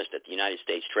promise that the United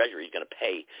States Treasury is going to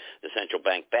pay the central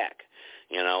bank back.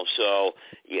 You know, so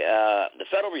the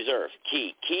Federal Reserve,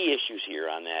 key issues here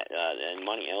on that and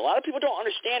money. And a lot of people don't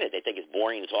understand it. They think it's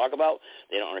boring to talk about.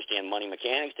 They don't understand money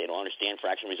mechanics. They don't understand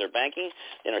fractional reserve banking.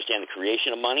 They don't understand the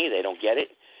creation of money. They don't get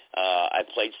it. I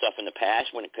played stuff in the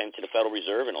past when it came to the Federal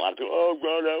Reserve, and a lot of people, oh,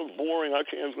 God, that was boring. I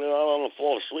don't want to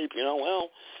fall asleep. You know, well,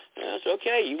 it's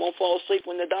okay. You won't fall asleep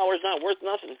when the dollar's not worth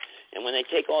nothing, and when they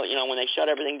take all, you know, when they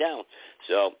shut everything down.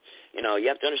 So, you know, you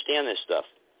have to understand this stuff.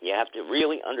 You have to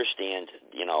really understand,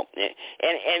 you know,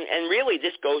 and really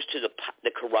this goes to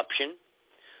the corruption,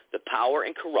 the power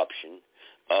and corruption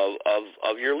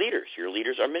of your leaders. Your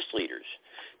leaders are misleaders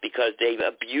because they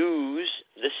abuse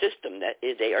the system that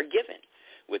they are given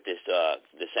with this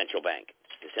the central bank.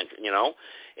 You know,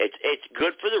 it's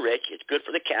good for the rich. It's good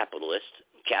for the capitalists.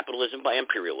 Capitalism by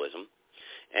imperialism,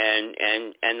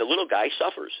 and the little guy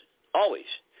suffers always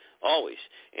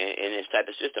in this type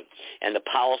of system. And the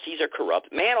policies are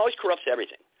corrupt. Man always corrupts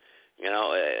everything. You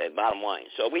know, bottom line.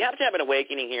 So we have to have an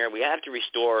awakening here. We have to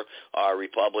restore our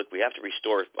republic. We have to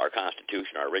restore our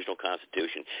Constitution, our original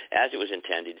Constitution, as it was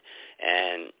intended.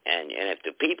 And if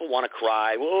the people want to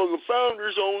cry, well, the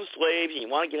founders owned slaves, and you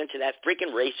want to get into that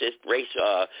freaking race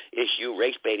issue,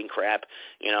 race baiting crap,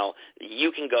 you know,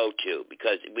 you can go too,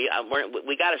 because we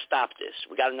got to stop this.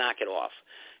 We got to knock it off.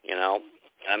 You know,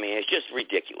 I mean, it's just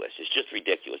ridiculous. It's just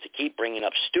ridiculous to keep bringing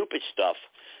up stupid stuff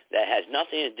that has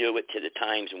nothing to do with to the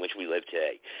times in which we live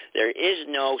today. There is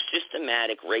no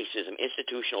systematic racism,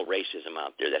 institutional racism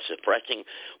out there that's suppressing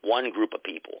one group of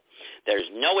people. There's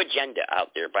no agenda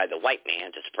out there by the white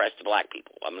man to suppress the black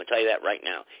people. I'm going to tell you that right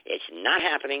now. It's not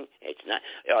happening. It's not.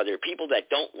 Are there people that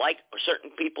don't like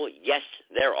certain people? Yes,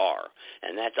 there are,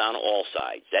 and that's on all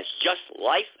sides. That's just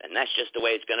life, and that's just the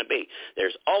way it's going to be.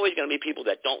 There's always going to be people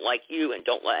that don't like you and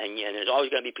there's always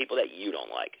going to be people that you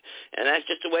don't like, and that's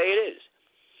just the way it is.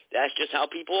 That's just how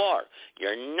people are.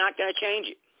 You're not going to change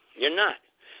it. You're not.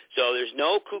 So there's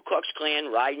no Ku Klux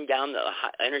Klan riding down the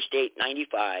Interstate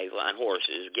 95 on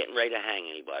horses, getting ready to hang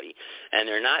anybody, and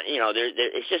they're not.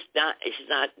 It's just not.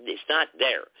 It's not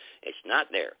there. It's not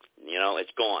there.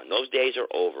 It's gone. Those days are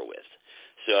over with.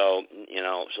 So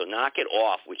so knock it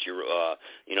off with your,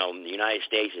 the United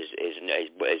States is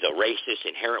a racist,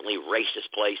 inherently racist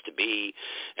place to be,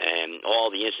 and all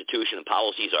the institutions and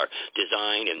policies are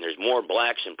designed, and there's more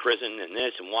blacks in prison and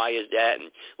this, and why is that?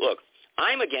 And look,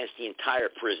 I'm against the entire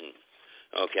prison,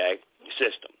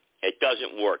 system. It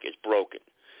doesn't work. It's broken,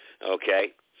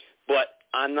 But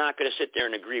I'm not going to sit there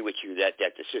and agree with you that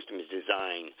the system is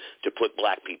designed to put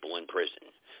black people in prison.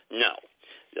 No.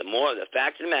 The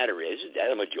fact of the matter is that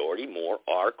a majority more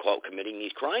are committing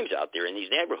these crimes out there in these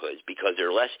neighborhoods because they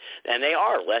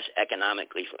are less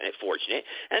economically fortunate,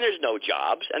 and there's no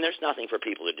jobs, and there's nothing for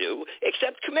people to do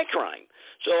except commit crime.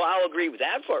 So I'll agree with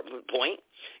that point,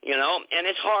 and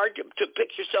it's hard to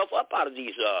pick yourself up out of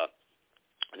these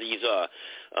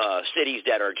cities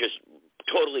that are just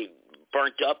totally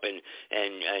burnt up and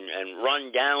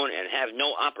run down and have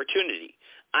no opportunity.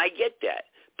 I get that.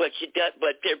 But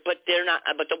they're not.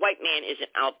 But the white man isn't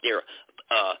out there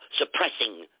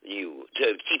suppressing you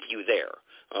to keep you there.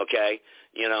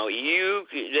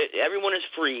 Everyone is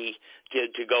free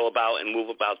to go about and move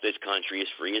about this country as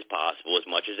free as possible, as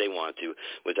much as they want to,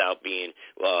 without being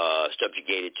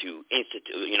subjugated to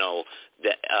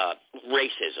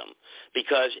racism.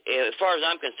 Because as far as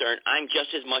I'm concerned, I'm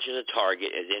just as much as a target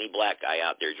as any black guy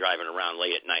out there driving around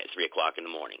late at night at 3 o'clock in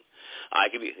the morning. I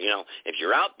could be, if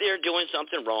you're out there doing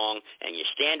something wrong and you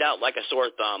stand out like a sore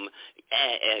thumb,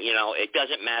 it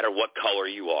doesn't matter what color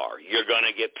you are. You're going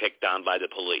to get picked on by the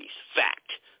police.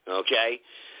 Fact.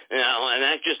 And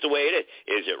that's just the way it is.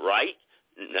 Is it right?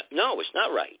 No, it's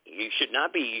not right. You should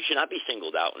not be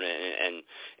singled out and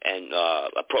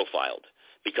profiled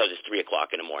because it's 3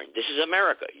 o'clock in the morning. This is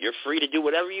America. You're free to do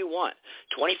whatever you want,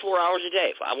 24 hours a day.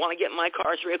 If I want to get in my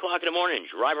car at 3 o'clock in the morning and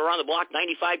drive around the block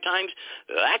 95 times,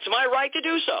 that's my right to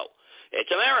do so. It's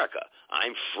America.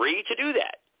 I'm free to do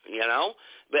that.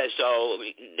 But so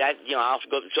that I'll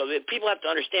go. So people have to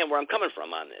understand where I'm coming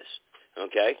from on this.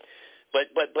 But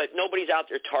nobody's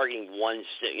out there targeting one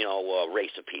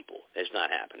race of people. It's not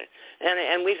happening.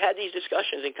 And we've had these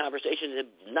discussions and conversations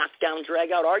and knock down,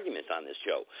 drag out arguments on this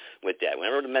show with that.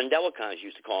 Whenever the Mandela Cons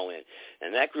used to call in,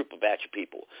 and that group of batch of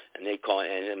people, and they call,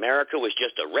 and America was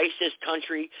just a racist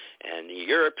country, and the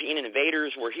European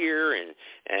invaders were here, and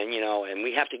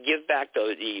we have to give back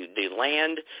the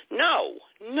land. No.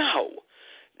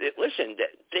 Listen,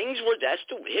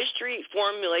 history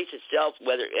formulates itself,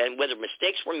 whether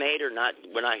mistakes were made or not.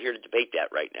 We're not here to debate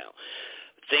that right now.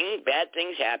 Bad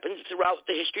things happen throughout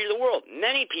the history of the world.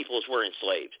 Many peoples were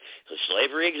enslaved. So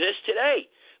slavery exists today.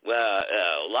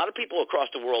 A lot of people across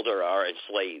the world are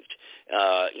enslaved,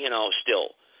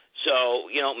 still. So,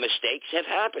 mistakes have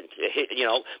happened,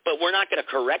 but we're not going to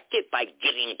correct it by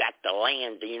giving back the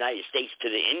land, the United States, to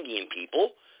the Indian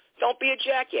people. Don't be a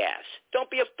jackass.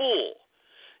 Don't be a fool.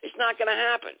 It's not going to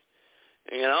happen.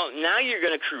 Now you're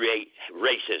going to create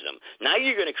racism. Now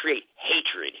you're going to create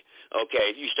hatred,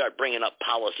 if you start bringing up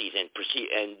policies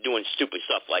and doing stupid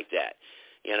stuff like that.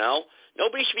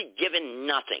 Nobody should be given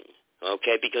nothing,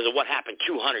 because of what happened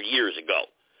 200 years ago.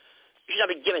 You should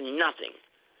not be given nothing,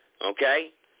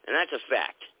 And that's a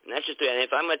fact. And that's just, and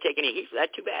if I'm going to take any heat for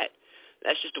that, too bad.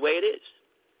 That's just the way it is.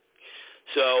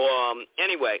 So,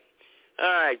 anyway. All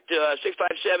right,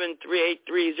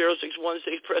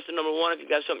 657-383-0616, press the number 1 if you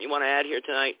got something you want to add here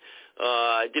tonight.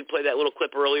 I did play that little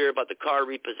clip earlier about the car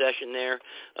repossession there.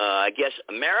 I guess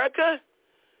America?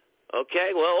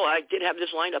 Okay, well, I did have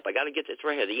this lined up. I got to get this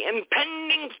right here. The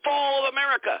impending fall of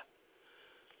America.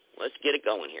 Let's get it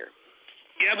going here.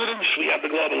 The evidence, we have the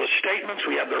globalist statements,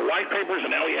 we have the white papers, and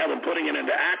now we have them putting it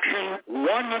into action. 100%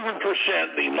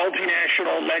 the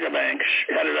multinational mega banks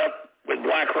headed up with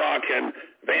BlackRock and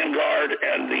Vanguard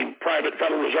and the private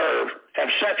Federal Reserve have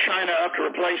set China up to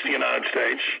replace the United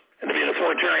States and to be an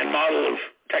authoritarian model of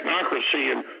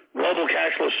technocracy and global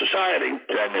cashless society.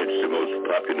 China is the most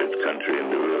populous country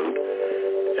in the world,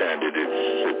 and it is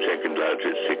the second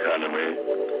largest economy.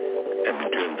 And in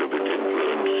terms of its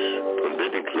influence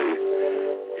politically,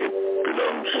 it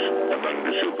belongs among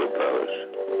the superpowers.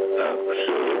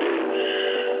 So it is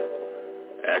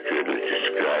accurately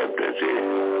described as a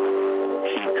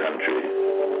key country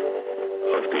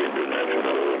of the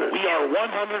international order. We are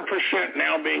 100%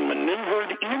 now being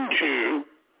maneuvered into,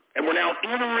 and we're now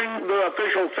entering the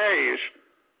official phase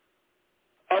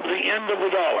of the end of the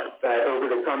dollar. Over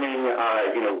the coming,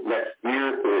 next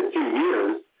year to 2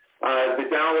 years, the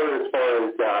dollar, as far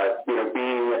as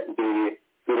being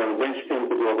the linchpin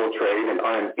to global trade and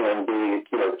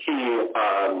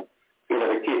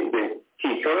the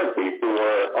key currency for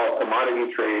all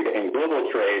commodity trade and global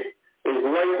trade, is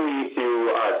likely to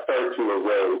start to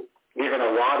erode, given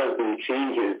a lot of the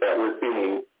changes that we're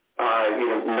seeing,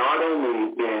 not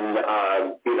only in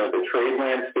the trade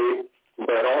landscape,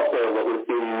 but also what we're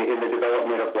seeing in the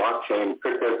development of blockchain,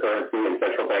 cryptocurrency, and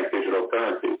central bank digital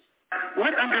currencies.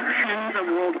 What underpins a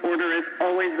world order is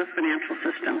always the financial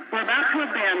system. We're about to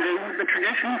abandon the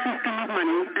traditional system of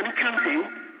money and accounting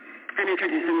and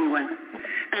introduce a new one.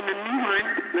 And the new one,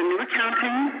 the new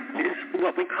accounting, is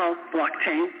what we call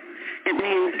blockchain. It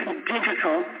means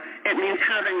digital. It means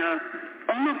having a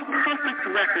almost perfect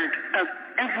record of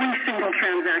every single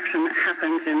transaction that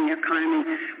happens in the economy,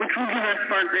 which will give us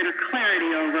far greater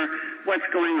clarity over what's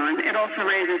going on. It also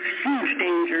raises huge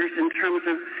dangers in terms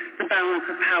of the balance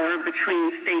of power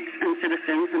between states and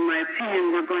citizens. In my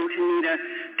opinion, we're going to need a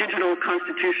digital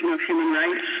constitution of human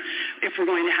rights if we're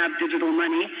going to have digital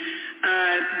money.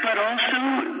 But also,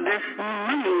 this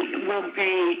money will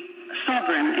be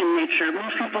sovereign in nature.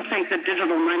 Most people think that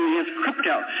digital money is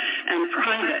crypto and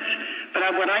private,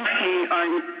 but what I see are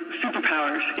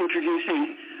superpowers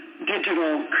introducing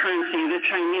digital currency. The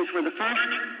Chinese were the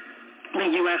first. The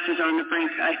U.S. is on the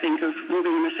brink, I think, of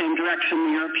moving in the same direction.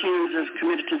 The Europeans have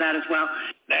committed to that as well.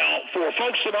 Now, for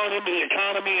folks that aren't into the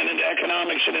economy and into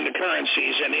economics and into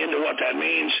currencies and into what that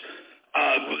means,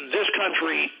 this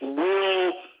country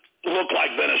will look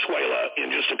like Venezuela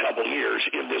in just a couple of years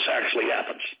if this actually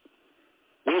happens.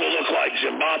 We will look like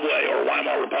Zimbabwe or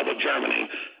Weimar Republic Germany.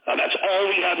 That's all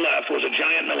we had left was a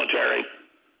giant military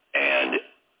and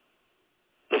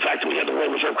the fact that we had the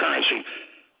world reserve currency.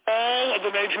 All of the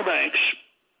major banks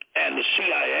and the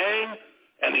CIA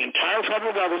and the entire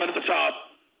federal government at the top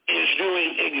is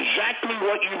doing exactly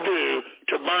what you do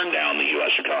to burn down the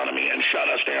U.S. economy and shut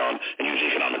us down and use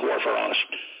economic warfare on us.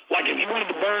 Like if you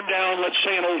wanted to burn down, let's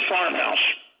say, an old farmhouse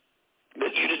that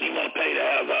you didn't even want to pay to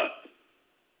have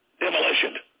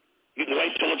demolition. You can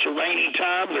wait till it's a rainy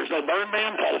time, there's no burn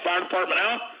ban, call the fire department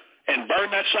out, and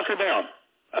burn that sucker down.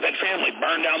 I've had family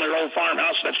burn down their old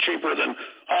farmhouse. That's cheaper than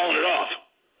hauling it off.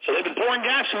 So they've been pouring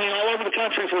gasoline all over the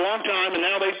country for a long time, and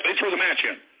now they throw the match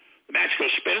in. The match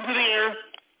goes spin into the air,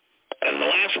 and in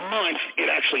the last month, it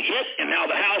actually hit, and now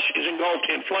the house is engulfed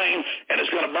in flame, and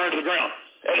it's going to burn to the ground.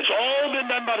 And it's all been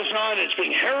done by design. It's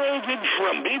being heralded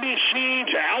from BBC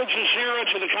to Al Jazeera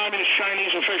to the Communist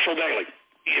Chinese official daily.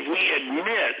 If we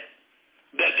admit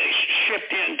that they shipped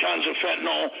in tons of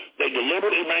fentanyl, they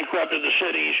deliberately bankrupted the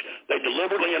cities, they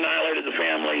deliberately annihilated the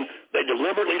family, they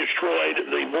deliberately destroyed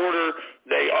the border,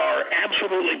 they are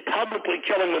absolutely publicly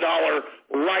killing the dollar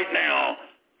right now,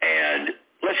 and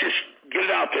let's just get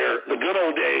it out there, the good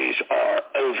old days are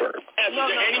over. I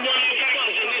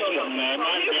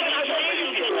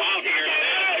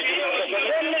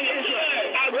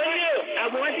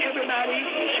want everybody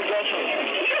to go home.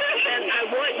 And I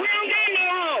want... We don't get no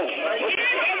home.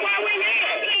 That's why we're here.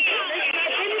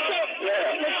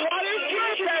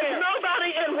 There's nobody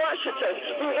in Washington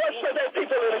who works for their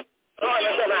people in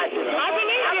harder than I do. I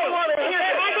believe you. I don't want to hear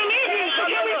that. I believe you. So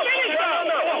can we finish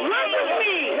though? Work with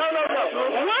me. No.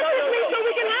 Work with me so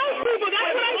we can help people.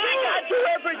 That's what I do. I do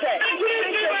every day. I do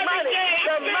every day.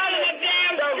 The money.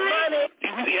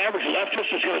 The average leftist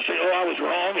is going to say, I was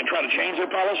wrong, and try to change their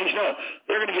policies? No.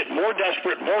 They're going to get more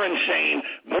desperate, more insane,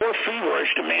 more feverish,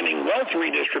 demanding wealth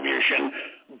redistribution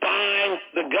by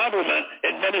the government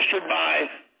administered by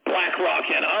BlackRock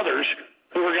and others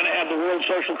who are going to have the world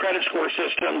social credit score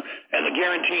system and the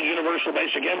guaranteed universal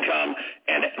basic income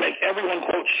and make everyone,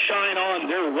 quote, sign on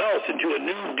their wealth into a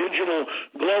new digital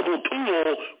global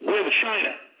pool with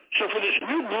China. So for this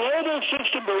new global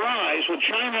system to rise with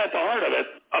China at the heart of it,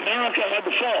 America had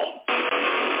to fall.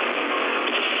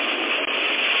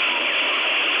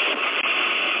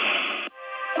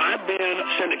 I've been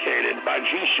syndicated by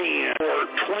GCN for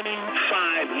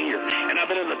 25 years, and I've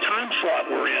been in the time slot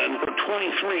we're in for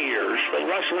 23 years, the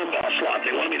Rush Limbaugh slot.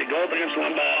 They wanted me to go up against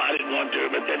Limbaugh. I didn't want to,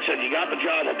 but they said, you got the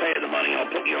job, I'll pay you the money,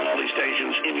 I'll put you on all these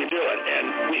stations, and you do it. And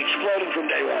we exploded from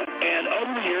day one. And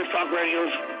over the years, talk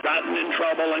radio's gotten in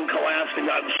trouble and collapsed and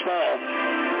gotten small.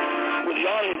 with the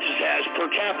audiences has per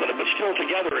capita, but still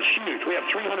together it's huge. We have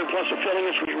 300 plus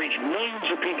affiliates. We reach millions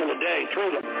of people a day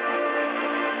through them.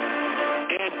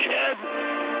 And Ted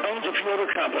owns a few other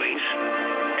companies,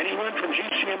 and he went from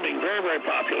GCN being very, very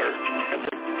popular and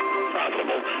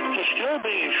profitable to still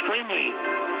being extremely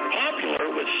popular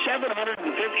with 750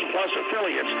 plus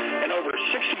affiliates and over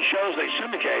 60 shows they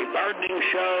syndicate, gardening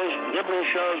shows, liberal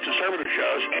shows, conservative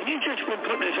shows, and he's just been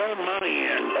putting his own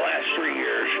money in the last 3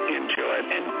 years into it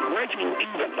and breaking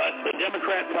even. But the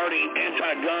Democrat Party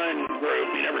anti-gun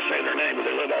group, you never say their name, but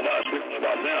they live off us, we live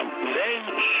off them, they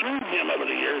sued him over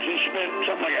the years. He spent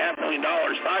something like $500,000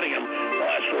 fighting him the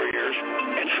last 4 years.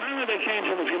 And finally they came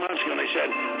to him a few months ago and they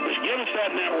said, just give us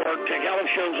that network, take all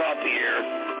the shows off the air,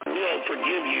 we'll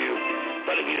forgive you.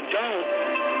 But if you don't,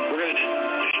 we're going to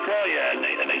destroy you.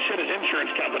 And they sent his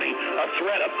insurance company a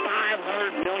threat of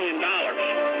 $500 million.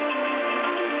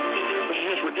 Which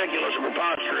is just ridiculous and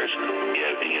preposterous,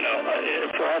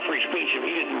 for our free speech. If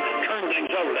we didn't turn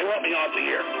things over, they want me off the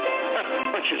air.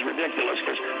 Which is ridiculous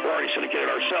because we're already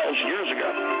syndicated ourselves years ago.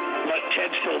 But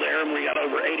Ted's still there, and we got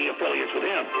over 80 affiliates with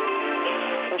him.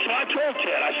 And so I told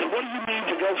Ted, I said, what do you need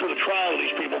to go through the trial of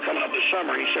these people coming up this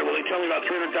summer? And he said, well, they tell me about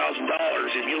 $300,000.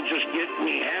 If you'll just get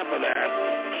me half of that.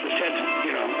 Because Ted's,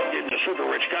 a super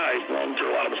rich guy. He's blown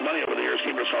through a lot of his money over the years,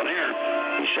 keeping us on air.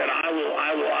 He said, I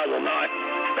will not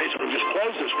basically just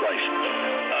close this place.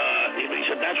 He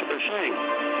said, that's what they're saying.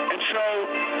 And so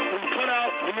we put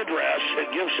out the address at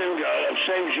Gibson Go of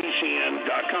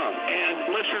SaveGCN.com.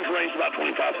 And listeners raised about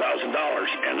 $25,000.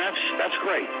 And that's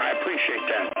great. I appreciate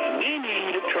that. We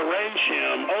need to raise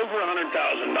him over $100,000,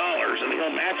 and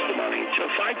he'll match the money to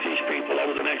fight these people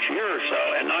over the next year or so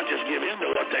and not just give in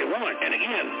to what they want. And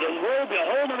again, the world will be a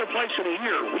whole other place in a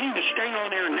year. We need to stay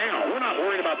on air now. We're not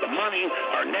worried about the money,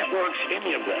 our networks,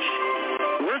 any of this.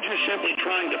 We're just simply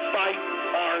trying to fight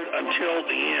hard until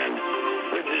the end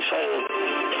with this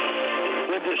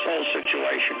whole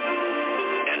situation.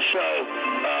 And so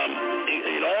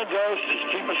it all goes to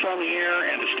keep us on the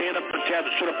air and to stand up for Ted,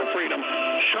 to stood up for freedom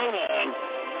so long,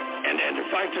 and to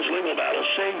fight this legal battle.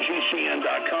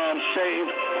 SaveGCN.com,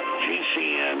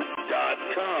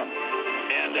 SaveGCN.com.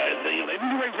 And they need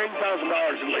to raise $80,000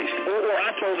 at least. Or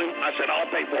I told him, I said,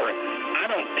 I'll pay for it. I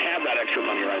don't have that extra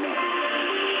money right now.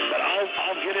 But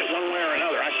I'll get it one way or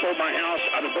another. I sold my house.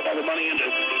 I've been putting all the money in to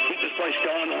keep this place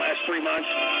going the last 3 months.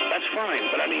 That's fine.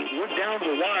 But, we're down to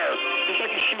the wire. Just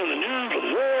like you see in the news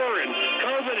with war and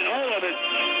COVID and all of it,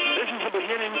 this is the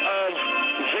beginning of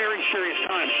very serious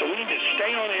times. So we need to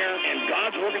stay on air, and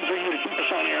God's working through you to keep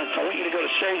us on air. So I want you to go to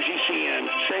SaveGCN,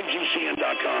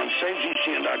 SaveGCN.com,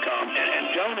 SaveGCN.com,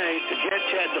 and donate to get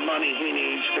Ted the money he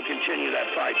needs to continue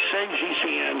that fight.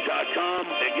 SaveGCN.com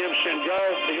at Gibson Go,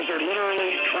 because they're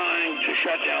literally trying to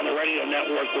shut down the radio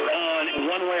network we're on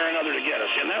one way or another to get us.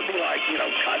 And that would be like,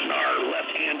 cutting our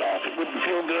left hand off. It wouldn't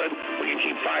feel good. We can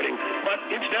keep fighting. But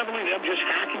it's definitely them just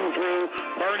hacking through,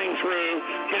 burning through,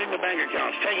 getting the bank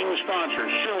accounts, taking the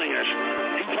sponsors, suing us,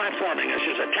 deplatforming us,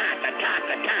 just attack.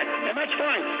 And that's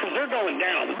fine, because they're going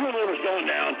down. The rule order's going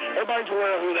down. Everybody's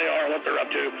aware of who they are and what they're up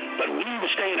to. But we need to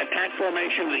stay in attack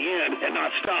formation to the end and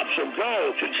not stop. So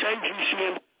go to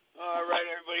SaveGCN. All right,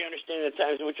 everybody understand the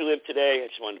times in which you live today. I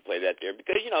just wanted to play that there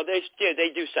because, they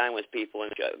do sign with people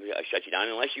and shut you down.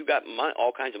 Unless you got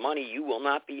all kinds of money, you will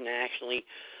not be nationally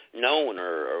known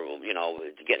or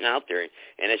getting out there.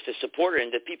 And it's the supporter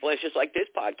and the people. It's just like this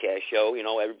podcast show,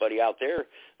 everybody out there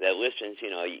that listens,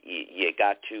 you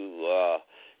got to,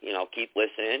 keep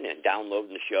listening and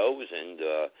downloading the shows and,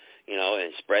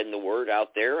 and spreading the word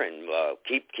out there and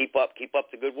keep up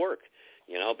the good work.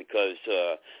 Because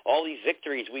all these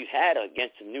victories we've had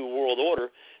against the New World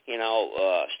Order,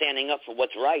 standing up for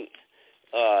what's right,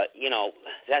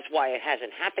 that's why it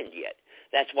hasn't happened yet.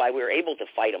 That's why we're able to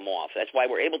fight them off. That's why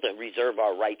we're able to reserve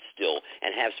our rights still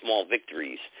and have small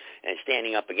victories and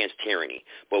standing up against tyranny.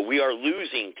 But we are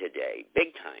losing today,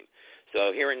 big time.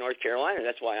 So here in North Carolina,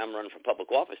 that's why I'm running for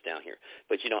public office down here.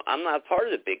 But, I'm not part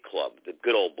of the big club, the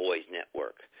Good Old Boys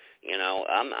Network.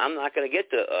 I'm not going to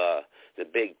get the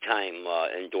big time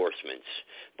endorsements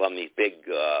from these big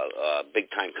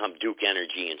time come Duke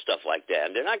Energy and stuff like that.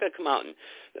 And they're not going to come out and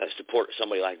support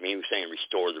somebody like me who's saying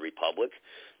restore the republic.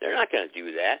 They're not going to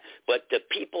do that. But the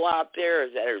people out there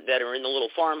that are in the little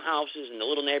farmhouses and the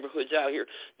little neighborhoods out here,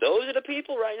 those are the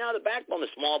people right now, the backbone, the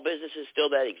small businesses still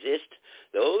that exist.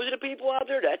 Those are the people out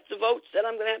there. That's the votes that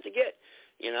I'm going to have to get.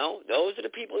 Those are the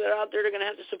people that are out there that are going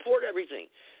to have to support everything.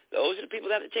 Those are the people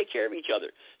that have to take care of each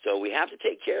other. So we have to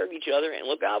take care of each other and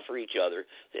look out for each other.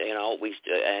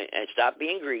 And stop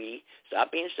being greedy,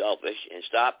 stop being selfish, and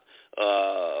stop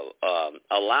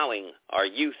allowing our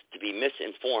youth to be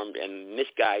misinformed and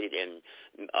misguided and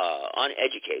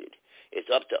uneducated. It's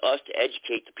up to us to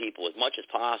educate the people as much as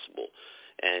possible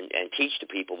and teach the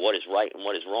people what is right and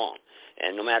what is wrong.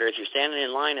 And no matter if you're standing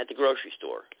in line at the grocery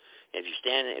store,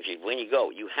 when you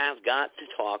go, you have got to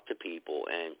talk to people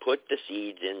and put the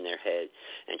seeds in their head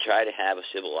and try to have a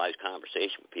civilized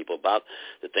conversation with people about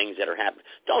the things that are happening.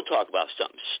 Don't talk about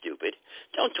something stupid.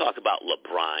 Don't talk about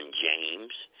LeBron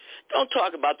James. Don't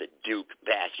talk about the Duke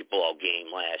basketball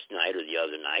game last night or the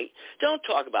other night. Don't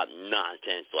talk about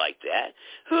nonsense like that.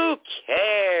 Who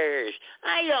cares?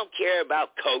 I don't care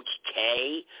about Coach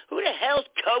K. Who the hell's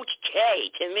Coach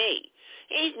K to me?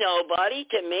 He's nobody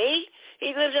to me.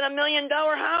 He lives in $1 million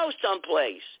house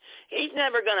someplace. He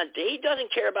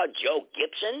doesn't care about Joe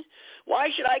Gibson. Why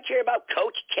should I care about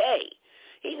Coach K?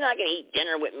 He's not going to eat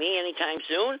dinner with me anytime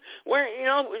soon.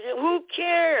 Who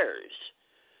cares?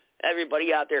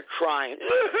 Everybody out there crying,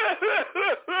 Coach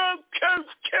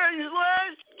K's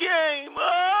last game.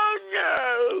 Oh,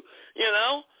 no.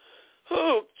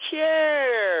 Who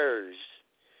cares?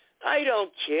 I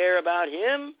don't care about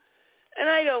him. And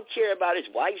I don't care about his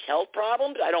wife's health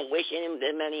problems. I don't wish him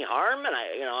any harm, and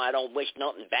I don't wish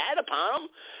nothing bad upon him.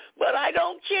 But I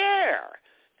don't care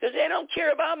because they don't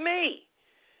care about me,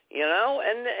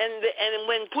 And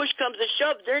when push comes to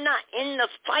shove, they're not in the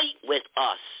fight with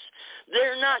us.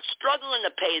 They're not struggling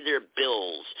to pay their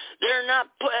bills. They're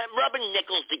not rubbing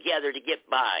nickels together to get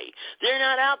by. They're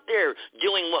not out there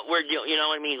doing what we're doing,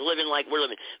 living like we're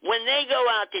living. When they go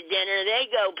out to dinner,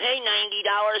 they go pay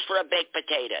 $90 for a baked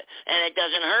potato, and it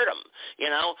doesn't hurt them.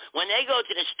 When they go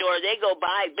to the store, they go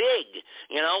buy big.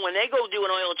 When they go do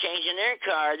an oil change in their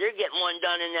car, they're getting one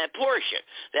done in that Porsche.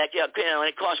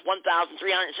 It costs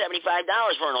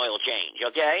 $1,375 for an oil change,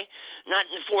 okay? Not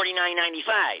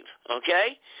 $49.95,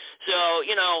 okay? So,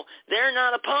 they're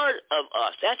not a part of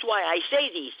us. That's why I say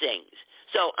these things.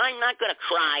 So I'm not going to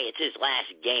cry it's his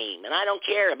last game, and I don't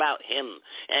care about him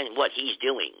and what he's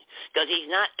doing because he's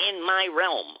not in my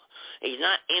realm. He's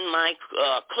not in my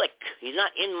clique. He's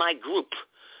not in my group.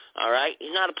 All right?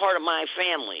 He's not a part of my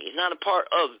family. He's not a part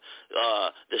of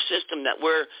the system that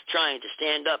we're trying to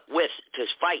stand up with to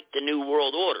fight the New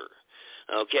World Order.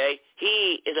 Okay?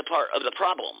 He is a part of the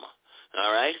problem.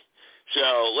 All right?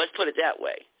 So let's put it that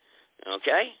way.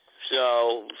 Okay?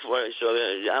 So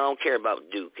I don't care about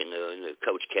Duke and the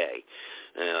Coach K,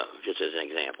 just as an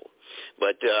example.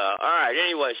 But, all right,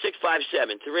 anyway,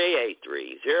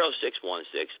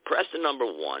 657-383-0616. Press the number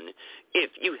 1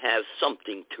 if you have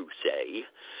something to say,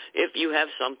 if you have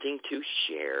something to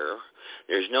share.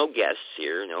 There's no guests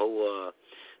here, no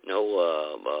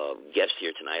guests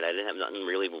here tonight. I didn't have nothing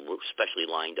really specially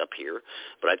lined up here,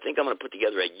 but I think I'm going to put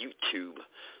together a YouTube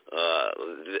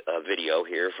video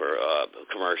here for a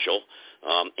commercial.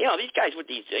 These guys with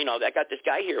these, I got this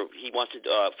guy here. He wants it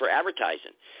for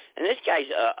advertising, and this guy's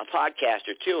a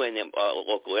podcaster too in the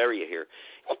local area here.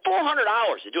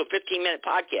 $400 to do a 15-minute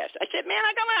podcast. I said, man,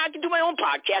 I can do my own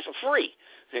podcast for free.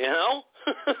 Come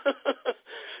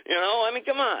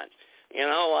on.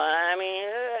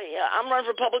 I'm running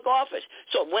for public office.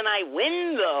 So when I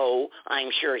win, though,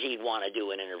 I'm sure he'd want to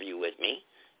do an interview with me.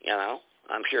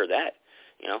 I'm sure of that.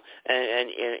 And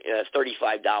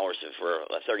 $35 for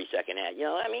a 30-second ad.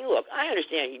 Look, I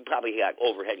understand you probably got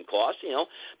overhead and costs,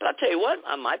 but I'll tell you what,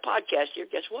 on my podcast here,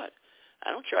 guess what?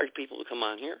 I don't charge people to come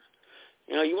on here.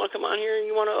 You want to come on here and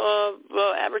you want to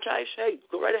advertise? Hey,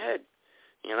 go right ahead.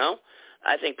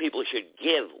 I think people should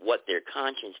give what their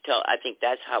conscience tells. I think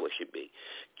that's how it should be.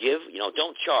 Give,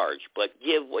 don't charge, but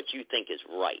give what you think is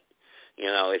right,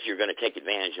 if you're going to take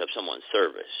advantage of someone's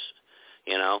service.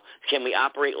 Can we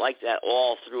operate like that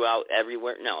all throughout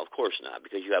everywhere? No, of course not,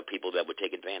 because you have people that would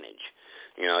take advantage.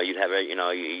 You'd have,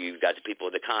 you've got the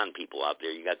people, the con people out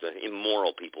there. You got the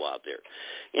immoral people out there.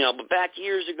 But back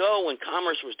years ago when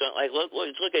commerce was done, like let's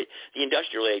look at the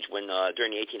industrial age when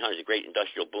during the 1800s, a great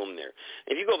industrial boom there.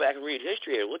 If you go back and read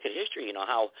history or look at history,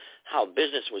 how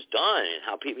business was done and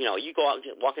how people, you go out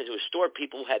and walk into a store,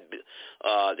 people had,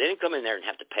 they didn't come in there and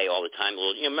have to pay all the time.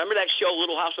 Remember that show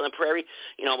Little House on the Prairie?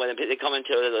 When they come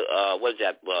into the, what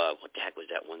the heck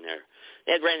was that one there?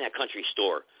 They had ran that country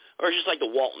store. Or just like the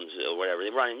Waltons or whatever.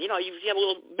 They run, you have a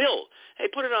little bill. Hey,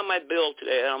 put it on my bill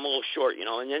today. I'm a little short,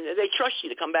 and then they trust you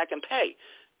to come back and pay.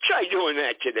 Try doing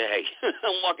that today.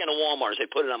 I'm walking to Walmart and say,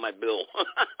 put it on my bill.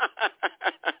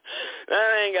 That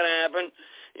ain't going to happen.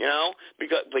 you know,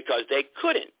 because they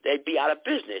couldn't. They'd be out of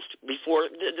business before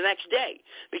the next day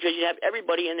because you have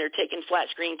everybody in there taking flat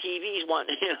screen TVs,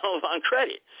 on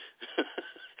credit,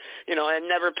 and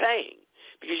never paying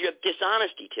because you have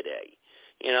dishonesty today.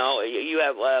 You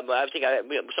have. I think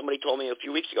somebody told me a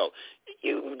few weeks ago,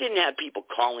 you didn't have people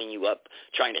calling you up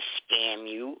trying to scam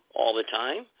you all the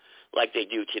time like they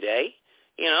do today.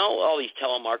 All these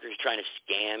telemarketers trying to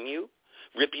scam you,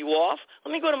 rip you off.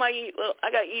 Let me go to I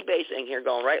got eBay thing here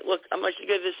going, right? Look, I'm going to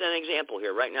give this an example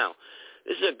here right now.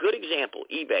 This is a good example.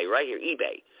 eBay, right here,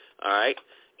 eBay. All right?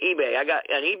 eBay, I got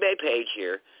an eBay page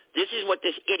here. This is what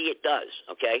this idiot does,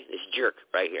 okay? This jerk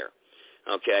right here,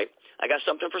 okay? I got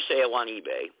something for sale on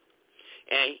eBay,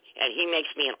 and he makes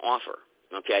me an offer,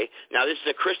 okay? Now, this is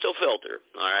a crystal filter,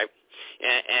 all right?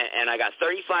 And I got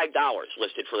 $35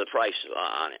 listed for the price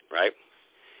on it, right?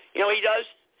 You know what he does?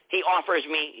 He offers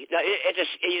me, he's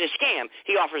a scam,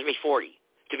 he offers me $40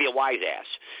 to be a wise ass.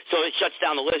 So it shuts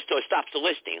down the list, so it stops the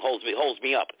listing, holds me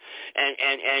up. And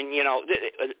he's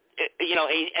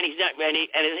not,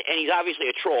 and he's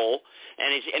obviously a troll,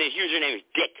 and his username is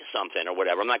Dick something or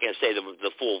whatever. I'm not going to say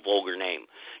the full vulgar name.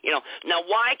 Now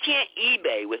why can't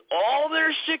eBay, with all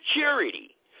their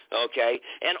security, okay,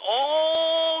 and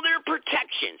all their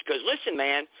protections, because listen,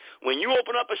 man, when you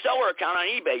open up a seller account on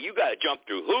eBay, you got to jump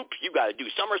through hoops, you got to do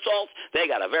somersaults, they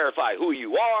got to verify who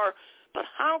you are. But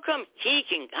how come he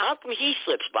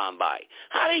slips on by?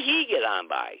 How did he get on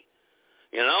by?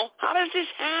 How does this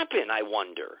happen, I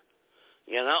wonder?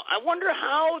 I wonder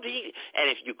how and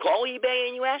if you call eBay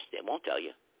and you ask them, won't tell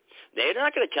you. They're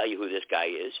not going to tell you who this guy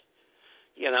is.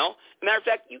 Matter of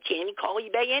fact, you can't even call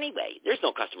eBay anyway. There's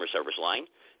no customer service line.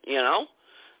 Let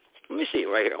me see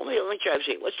right here. Let me try to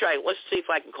see. Let's see if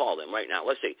I can call them right now.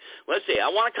 Let's see. I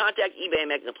want to contact eBay and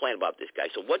make a complaint about this guy.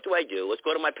 So what do I do? Let's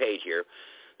go to my page here.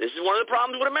 This is one of the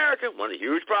problems with America. One of the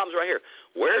huge problems right here.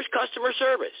 Where's customer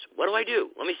service? What do I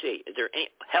do? Let me see. Is there any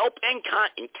help and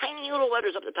in tiny little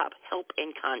letters up the top? Help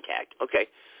and contact. Okay.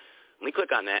 Let me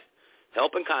click on that.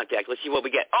 Help and contact. Let's see what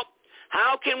we get. Oh,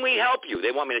 how can we help you?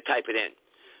 They want me to type it in,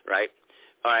 right?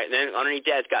 All right, then underneath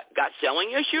that, it's got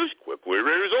selling issues. Quickly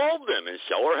resolve them and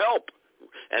seller help.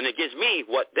 And it gives me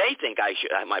what they think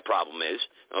my problem is,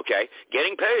 okay?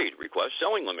 Getting paid, request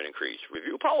selling limit increase,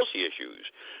 review policy issues,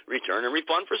 return and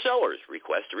refund for sellers,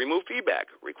 request to remove feedback,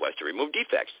 request to remove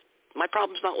defects. My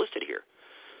problem's not listed here.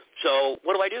 So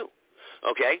what do I do?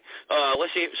 Okay,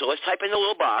 let's see. So let's type in the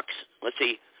little box. Let's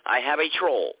see. I have a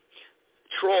troll.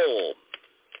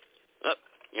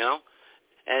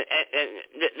 And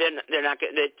they're not.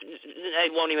 They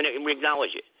won't even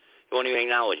acknowledge it. Won't even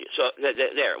acknowledge it. So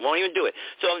there, won't even do it.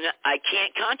 So I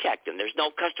can't contact them. There's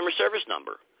no customer service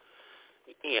number.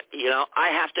 I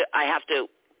have to.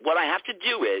 What I have to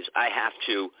do is I have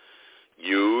to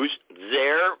use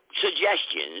their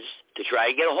suggestions to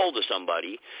try to get a hold of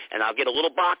somebody, and I'll get a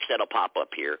little box that'll pop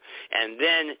up here, and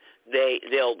then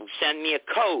they'll send me a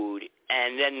code,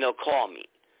 and then they'll call me.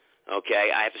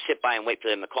 Okay, I have to sit by and wait for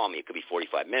them to call me. It could be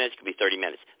 45 minutes, it could be 30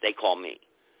 minutes. They call me.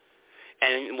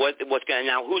 And who's going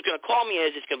to call me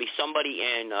is it's going to be somebody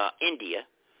in India,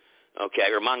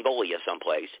 okay, or Mongolia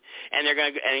someplace, and they're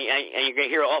going to and you're going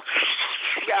to hear all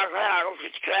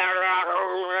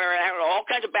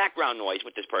kinds of background noise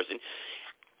with this person.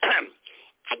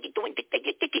 How you doing?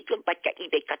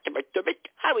 eBay customer service.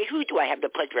 Who do I have the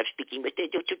pleasure of speaking with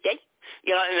today?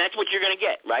 And that's what you're going to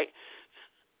get, right?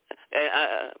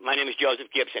 My name is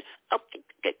Joseph Gibson. Oh,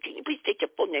 can you please take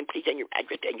your full name, please, and your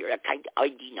address and your kind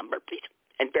ID number, please,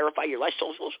 and verify your last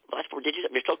 4 digits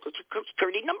of your social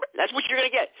security number? That's what you're going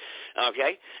to get,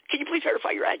 okay? Can you please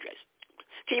verify your address?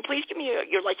 Can you please give me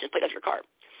your license plate of your car?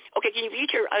 Okay, can you read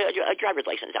your driver's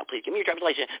license out, please? Give me your driver's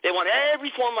license. They want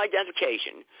every form of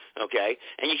identification, okay?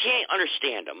 And you can't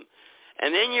understand them.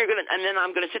 And then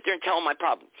I'm going to sit there and tell them my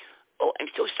problem. Oh,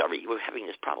 I'm so sorry you were having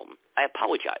this problem. I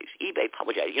apologize. eBay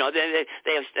apologized.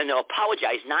 They'll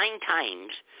apologize 9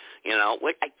 times.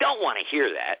 I don't want to hear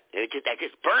that. That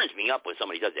just burns me up when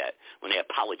somebody does that, when they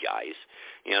apologize,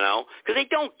 because they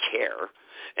don't care.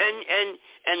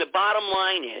 And the bottom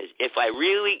line is, if I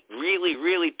really, really,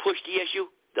 really push the issue,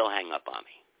 they'll hang up on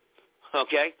me.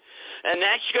 Okay? And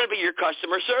that's going to be your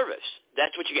customer service.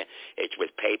 That's what you get. It's with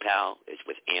PayPal. It's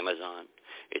with Amazon.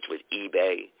 It's with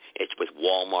eBay. It's with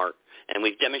Walmart. And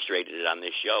we've demonstrated it on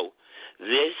this show.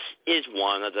 This is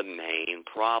one of the main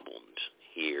problems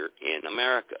here in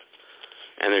America.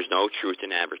 And there's no truth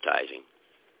in advertising.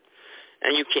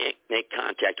 And you can't make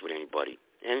contact with anybody.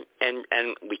 And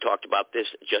we talked about this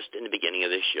just in the beginning of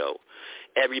this show.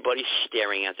 Everybody's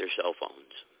staring at their cell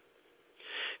phones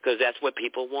because that's what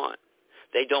people want.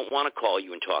 They don't want to call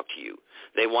you and talk to you.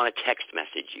 They want to text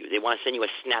message you. They want to send you a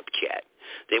Snapchat.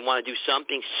 They want to do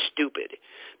something stupid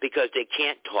because they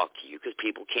can't talk to you because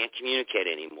people can't communicate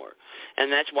anymore.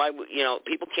 And that's why,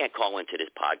 people can't call into this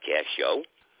podcast show,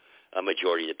 a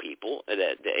majority of the people,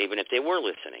 even if they were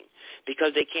listening,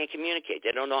 because they can't communicate.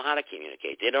 They don't know how to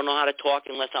communicate. They don't know how to talk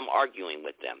unless I'm arguing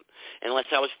with them, unless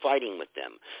I was fighting with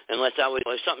them, unless I was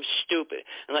something stupid,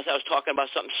 unless I was talking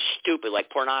about something stupid like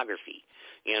pornography,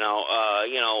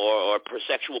 or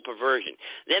sexual perversion.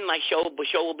 Then my show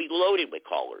will be loaded with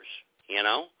callers,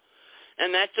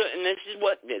 and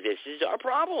this is our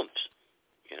problems.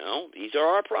 These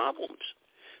are our problems.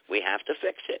 We have to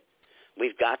fix it.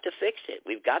 We've got to fix it.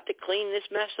 We've got to clean this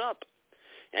mess up.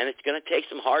 And it's going to take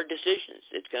some hard decisions.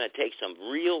 It's going to take some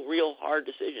real, real hard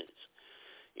decisions,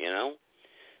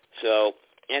 So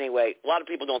anyway, a lot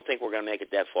of people don't think we're going to make it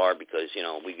that far because,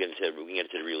 we get into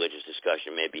the religious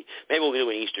discussion. Maybe we'll do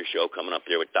an Easter show coming up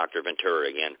there with Dr. Ventura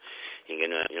again. You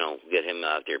can, get him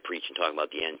out there preaching, talking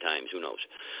about the end times. Who knows?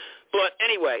 But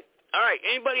anyway, all right,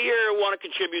 anybody here want to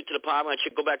contribute to the pod? I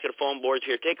should go back to the phone boards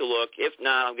here. Take a look. If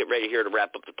not, I'll get ready here to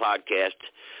wrap up the podcast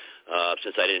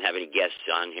since I didn't have any guests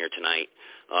on here tonight.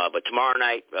 But tomorrow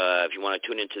night, if you want to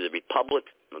tune into the Republic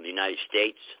of the United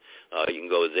States, you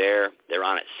can go there. They're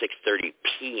on at 6:30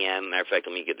 p.m. Matter of fact,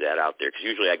 let me get that out there because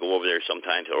usually I go over there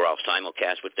sometimes or I'll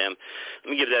simulcast with them.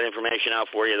 Let me give that information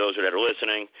out for you, those that are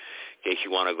listening, in case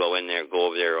you want to go in there, go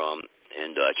over there and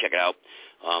check it out.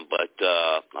 But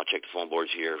I'll check the phone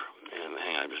boards here.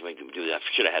 Hang on, just make them do that.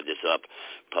 Should have had this up,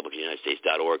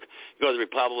 republicoftheunitedstates.org. Go to the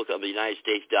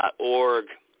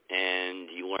republicoftheunitedstates.org, and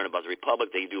you learn about the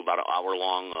Republic. They do about an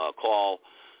hour-long call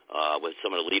with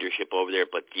some of the leadership over there.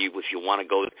 But if you want to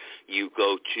go, you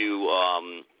go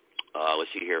to,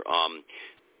 let's see here,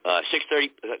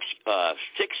 6:30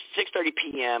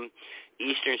 p.m.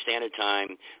 Eastern Standard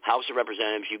Time, House of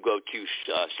Representatives. You go to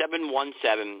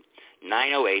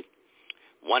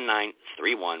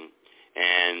 717-908-1931.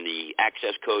 And the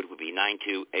access code would be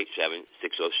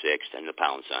 9287606 and the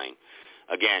pound sign.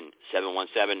 Again,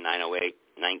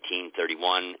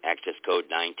 717-908-1931, access code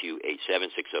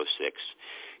 9287606.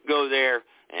 Go there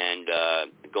and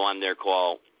go on their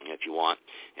call if you want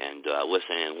and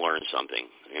listen and learn something.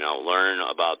 Learn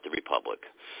about the Republic.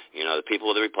 The people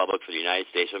of the Republic for the United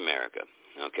States of America,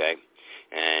 okay?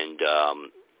 And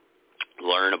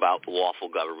learn about the lawful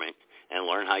government and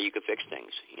learn how you can fix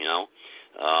things,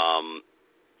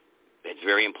 It's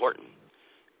very important,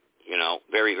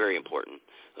 very, very important.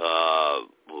 I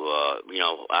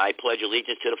pledge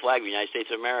allegiance to the flag of the United States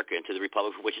of America and to the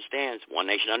republic for which it stands, one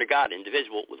nation under God,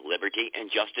 indivisible, with liberty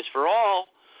and justice for all.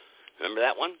 Remember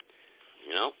that one?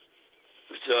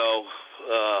 So,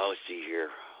 let's see here.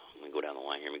 Let me go down the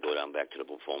line here. Let me go down back to the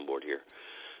phone board here.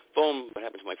 What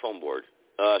happened to my phone board?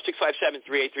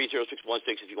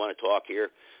 657-383-0616 if you want to talk here.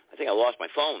 I think I lost my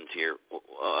phones here.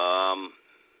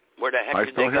 Where the heck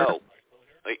did they go?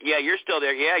 Yeah, you're still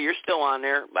there. Yeah, you're still on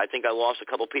there. I think I lost a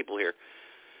couple people here.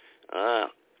 I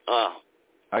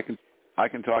can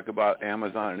talk about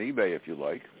Amazon and eBay if you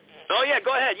like. Oh yeah,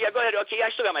 go ahead. Yeah, go ahead. Okay, I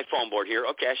still got my phone board here.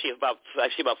 Okay, I see about 5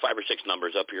 or 6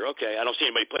 numbers up here. Okay, I don't see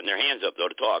anybody putting their hands up though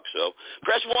to talk. So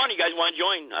press 1. You guys want to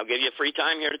join? I'll give you a free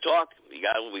time here to talk. We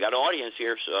got an audience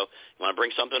here, so you want to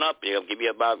bring something up? I'll give you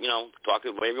about talk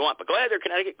whatever you want. But go ahead there,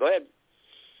 Connecticut. Go ahead.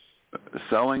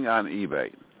 Selling on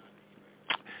eBay.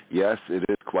 Yes, it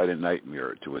is quite a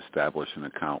nightmare to establish an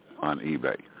account on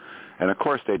eBay. And, of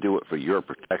course, they do it for your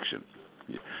protection.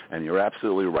 And you're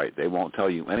absolutely right. They won't tell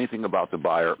you anything about the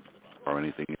buyer or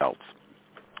anything else.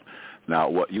 Now,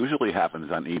 what usually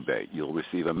happens on eBay, you'll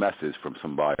receive a message from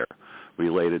some buyer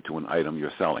related to an item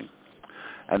you're selling.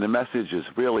 And the message is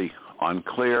really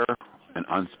unclear and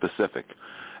unspecific.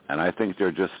 And I think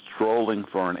they're just strolling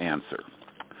for an answer.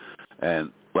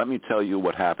 And let me tell you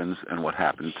what happens and what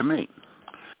happened to me.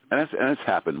 And it's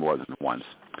happened more than once.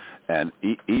 And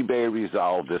eBay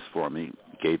resolved this for me,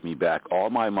 gave me back all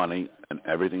my money and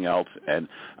everything else, and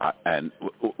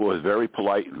was very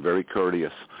polite and very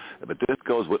courteous. But this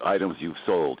goes with items you've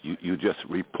sold. You just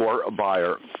report a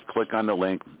buyer, click on the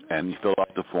link, and you fill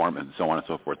out the form, and so on and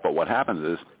so forth. But what happens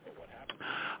is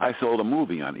I sold a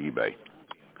movie on eBay.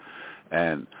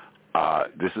 And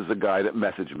this is a guy that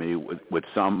messaged me with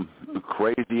some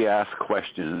crazy-ass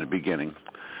question in the beginning.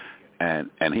 And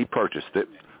he purchased it,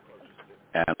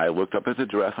 and I looked up his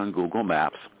address on Google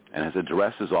Maps, and his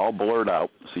address is all blurred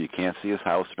out, so you can't see his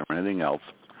house or anything else.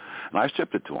 And I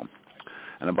shipped it to him.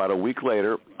 And about a week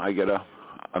later, I get a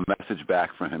message back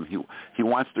from him. He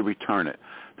wants to return it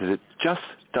because it just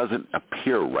doesn't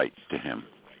appear right to him.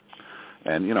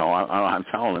 And, I'm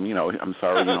telling him, I'm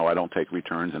sorry, I don't take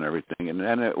returns and everything. And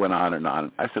then it went on and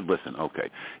on. I said, listen, okay,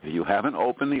 if you haven't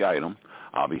opened the item,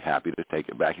 I'll be happy to take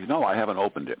it back. He said, no, I haven't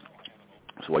opened it.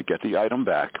 So I get the item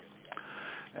back,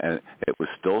 and it was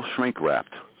still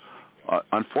shrink-wrapped.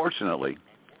 Unfortunately,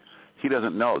 he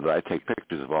doesn't know that I take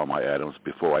pictures of all my items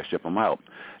before I ship them out.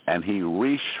 And he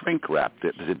re-shrink-wrapped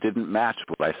it because it didn't match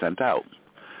what I sent out.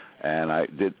 And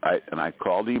I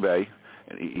called eBay.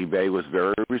 eBay was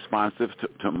very responsive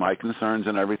to my concerns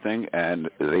and everything, and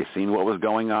they seen what was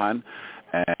going on.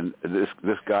 And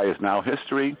this guy is now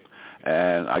history,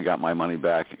 and I got my money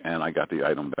back, and I got the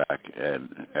item back,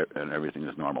 and everything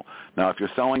is normal. Now, if you're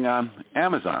selling on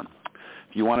Amazon,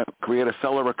 if you want to create a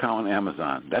seller account on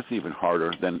Amazon, that's even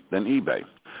harder than eBay.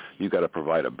 You got to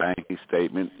provide a banking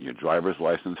statement, your driver's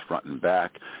license front and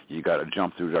back. You got to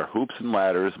jump through their hoops and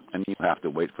ladders, and you have to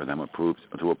wait for them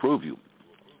to approve you.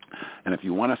 And if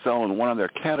you want to sell in one of their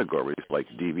categories, like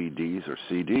DVDs or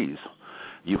CDs,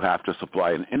 you have to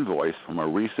supply an invoice from a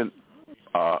recent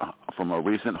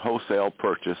wholesale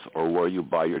purchase or where you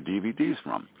buy your DVDs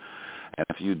from. And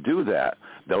if you do that,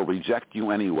 they'll reject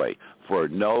you anyway for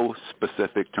no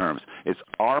specific terms. It's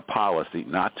our policy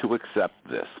not to accept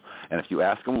this. And if you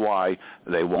ask them why,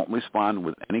 they won't respond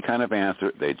with any kind of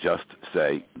answer. They just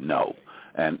say no.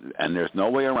 And there's no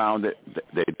way around it.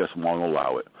 They just won't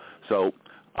allow it. So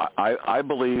I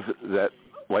believe that,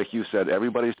 like you said,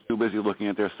 everybody's too busy looking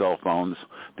at their cell phones.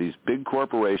 These big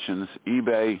corporations,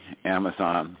 eBay,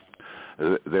 Amazon,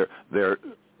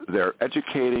 they're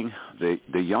educating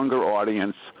the younger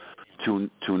audience to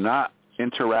not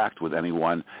interact with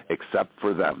anyone except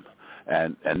for them,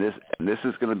 and this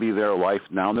is going to be their life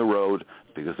down the road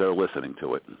because they're listening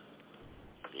to it.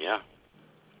 Yeah,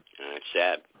 it's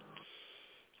sad.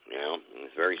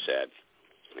 It's very sad.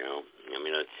 I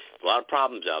mean, a lot of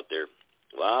problems out there.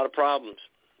 A lot of problems.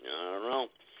 I don't know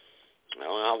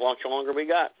how much longer we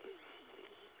got.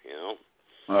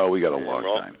 Oh, we got a long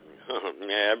time.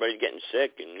 Yeah, everybody's getting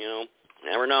sick, and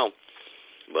never know.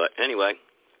 But anyway,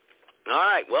 all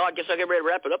right. Well, I guess I'll get ready to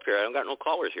wrap it up here. I don't got no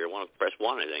callers here. I want to press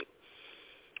 1, I think.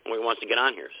 Nobody wants to get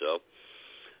on here, so.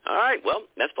 All right. Well,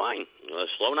 that's fine.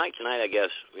 Slow night tonight, I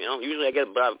guess. Usually I get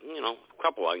about a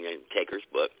couple of takers,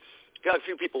 but got a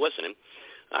few people listening.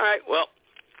 All right. Well.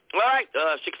 All right,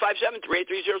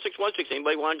 657-383-0616.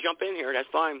 Anybody want to jump in here? That's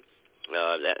fine.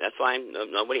 That's fine.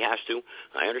 Nobody has to.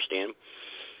 I understand.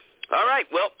 All right,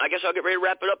 well, I guess I'll get ready to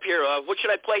wrap it up here. What should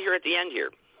I play here at the end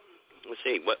here? Let's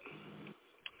see. What?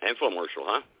 Infomercial,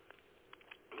 huh?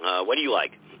 What do you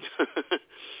like?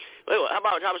 How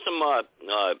about some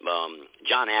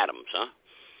John Adams, huh?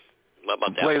 What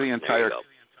about that? Play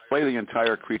the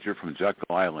entire Creature from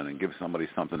Jekyll Island and give somebody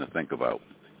something to think about.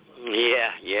 Yeah,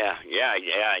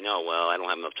 I know. Well, I don't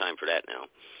have enough time for that now.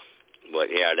 But,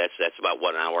 yeah, that's about,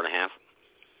 an hour and a half?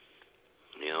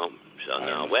 So,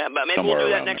 no. Well, but maybe we'll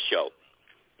do that next show.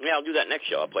 Yeah, I'll do that next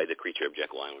show. I'll play the Creature of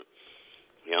Jekyll Island.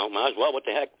 Might as well. What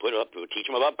the heck? Put it up. Teach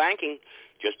them about banking.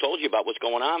 Just told you about what's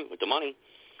going on with the money.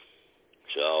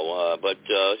 So,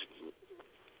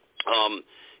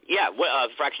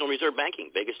 fractional reserve banking,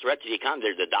 biggest threat to the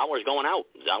economy. The dollar's going out.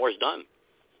 The dollar's done.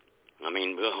 I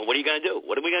mean, what are you going to do?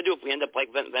 What are we going to do if we end up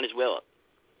like Venezuela?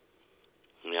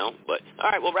 But, all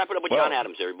right, we'll wrap it up with John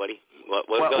Adams, everybody.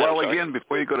 Again,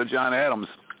 before you go to John Adams,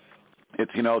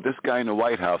 it's, this guy in the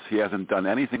White House, he hasn't done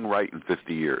anything right in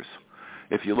 50 years.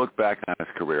 If you look back on his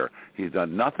career, he's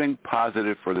done nothing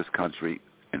positive for this country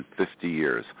in 50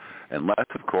 years. Unless,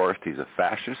 of course, he's a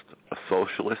fascist, a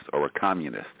socialist, or a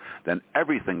communist, then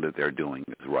everything that they're doing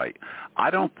is right.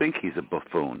 I don't think he's a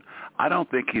buffoon. I don't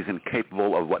think he's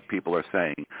incapable of what people are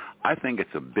saying. I think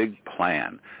it's a big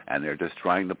plan, and they're just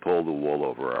trying to pull the wool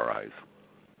over our eyes.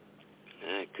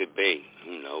 It could be.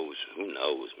 Who knows? Who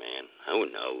knows, man? Who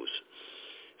knows?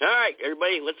 All right,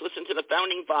 everybody, let's listen to the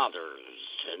Founding Fathers.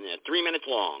 3 minutes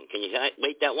long. Can you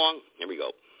wait that long? Here we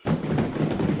go.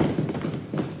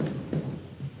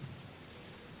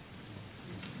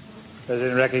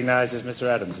 President recognizes Mr.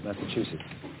 Adams of Massachusetts.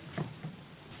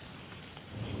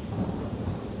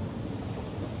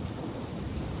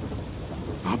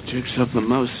 Objects of the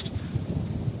most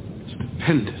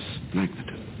stupendous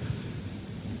magnitude.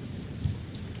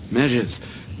 Measures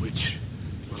which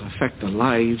will affect the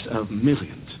lives of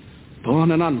millions,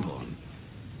 born and unborn,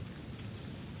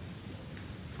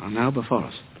 are now before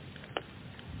us.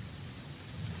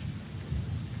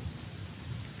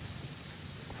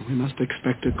 We must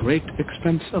expect a great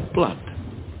expense of blood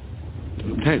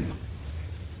to obtain them.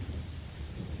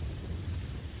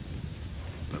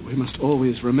 But we must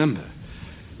always remember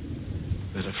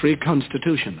that a free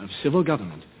constitution of civil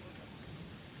government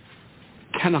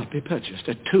cannot be purchased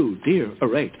at too dear a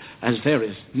rate, as there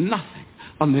is nothing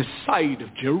on this side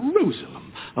of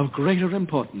Jerusalem of greater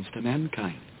importance to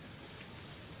mankind.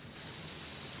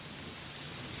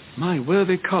 My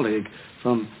worthy colleague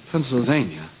from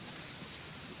Pennsylvania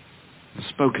has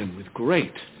spoken with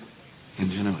great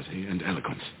ingenuity and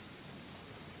eloquence.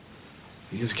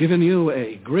 He has given you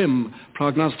a grim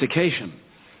prognostication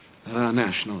of our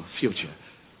national future,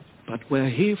 but where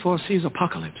he foresees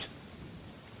apocalypse,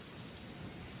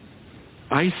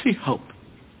 I see hope.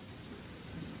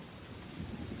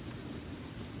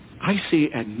 I see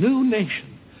a new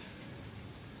nation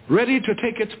ready to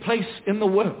take its place in the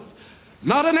world.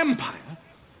 Not an empire,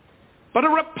 but a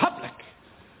republic.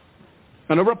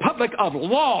 And a republic of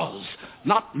laws,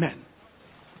 not men.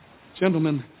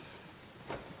 Gentlemen,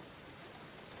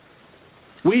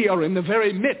 we are in the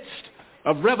very midst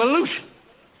of revolution.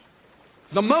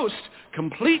 The most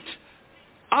complete,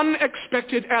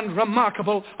 unexpected, and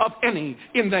remarkable of any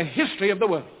in the history of the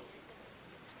world.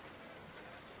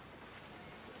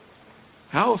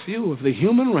 How few of the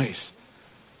human race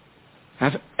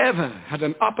have ever had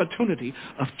an opportunity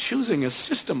of choosing a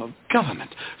system of government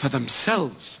for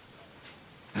themselves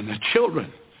and their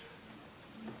children.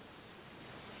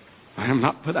 I am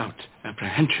not without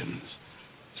apprehensions,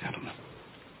 gentlemen.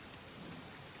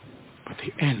 But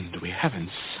the end we have in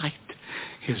sight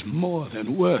is more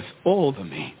than worth all the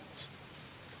means.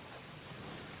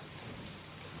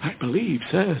 I believe,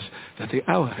 sirs, that the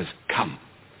hour has come.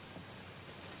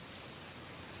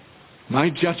 My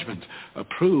judgment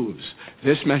approves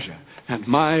this measure, and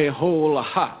my whole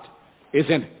heart is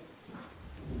in it.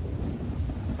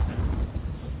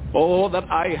 All that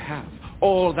I have,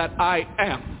 all that I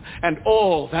am, and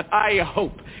all that I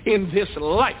hope in this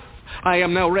life, I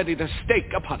am now ready to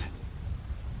stake upon it.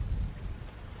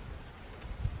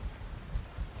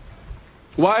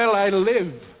 While I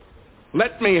live,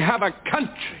 let me have a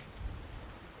country.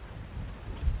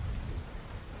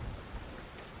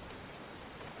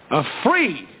 A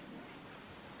free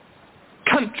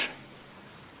country.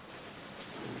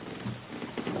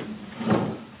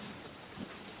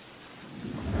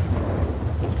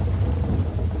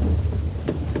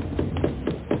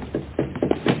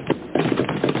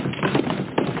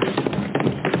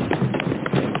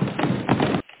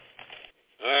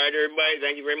 All right, everybody.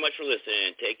 Thank you very much for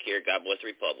listening. Take care. God bless the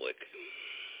Republic.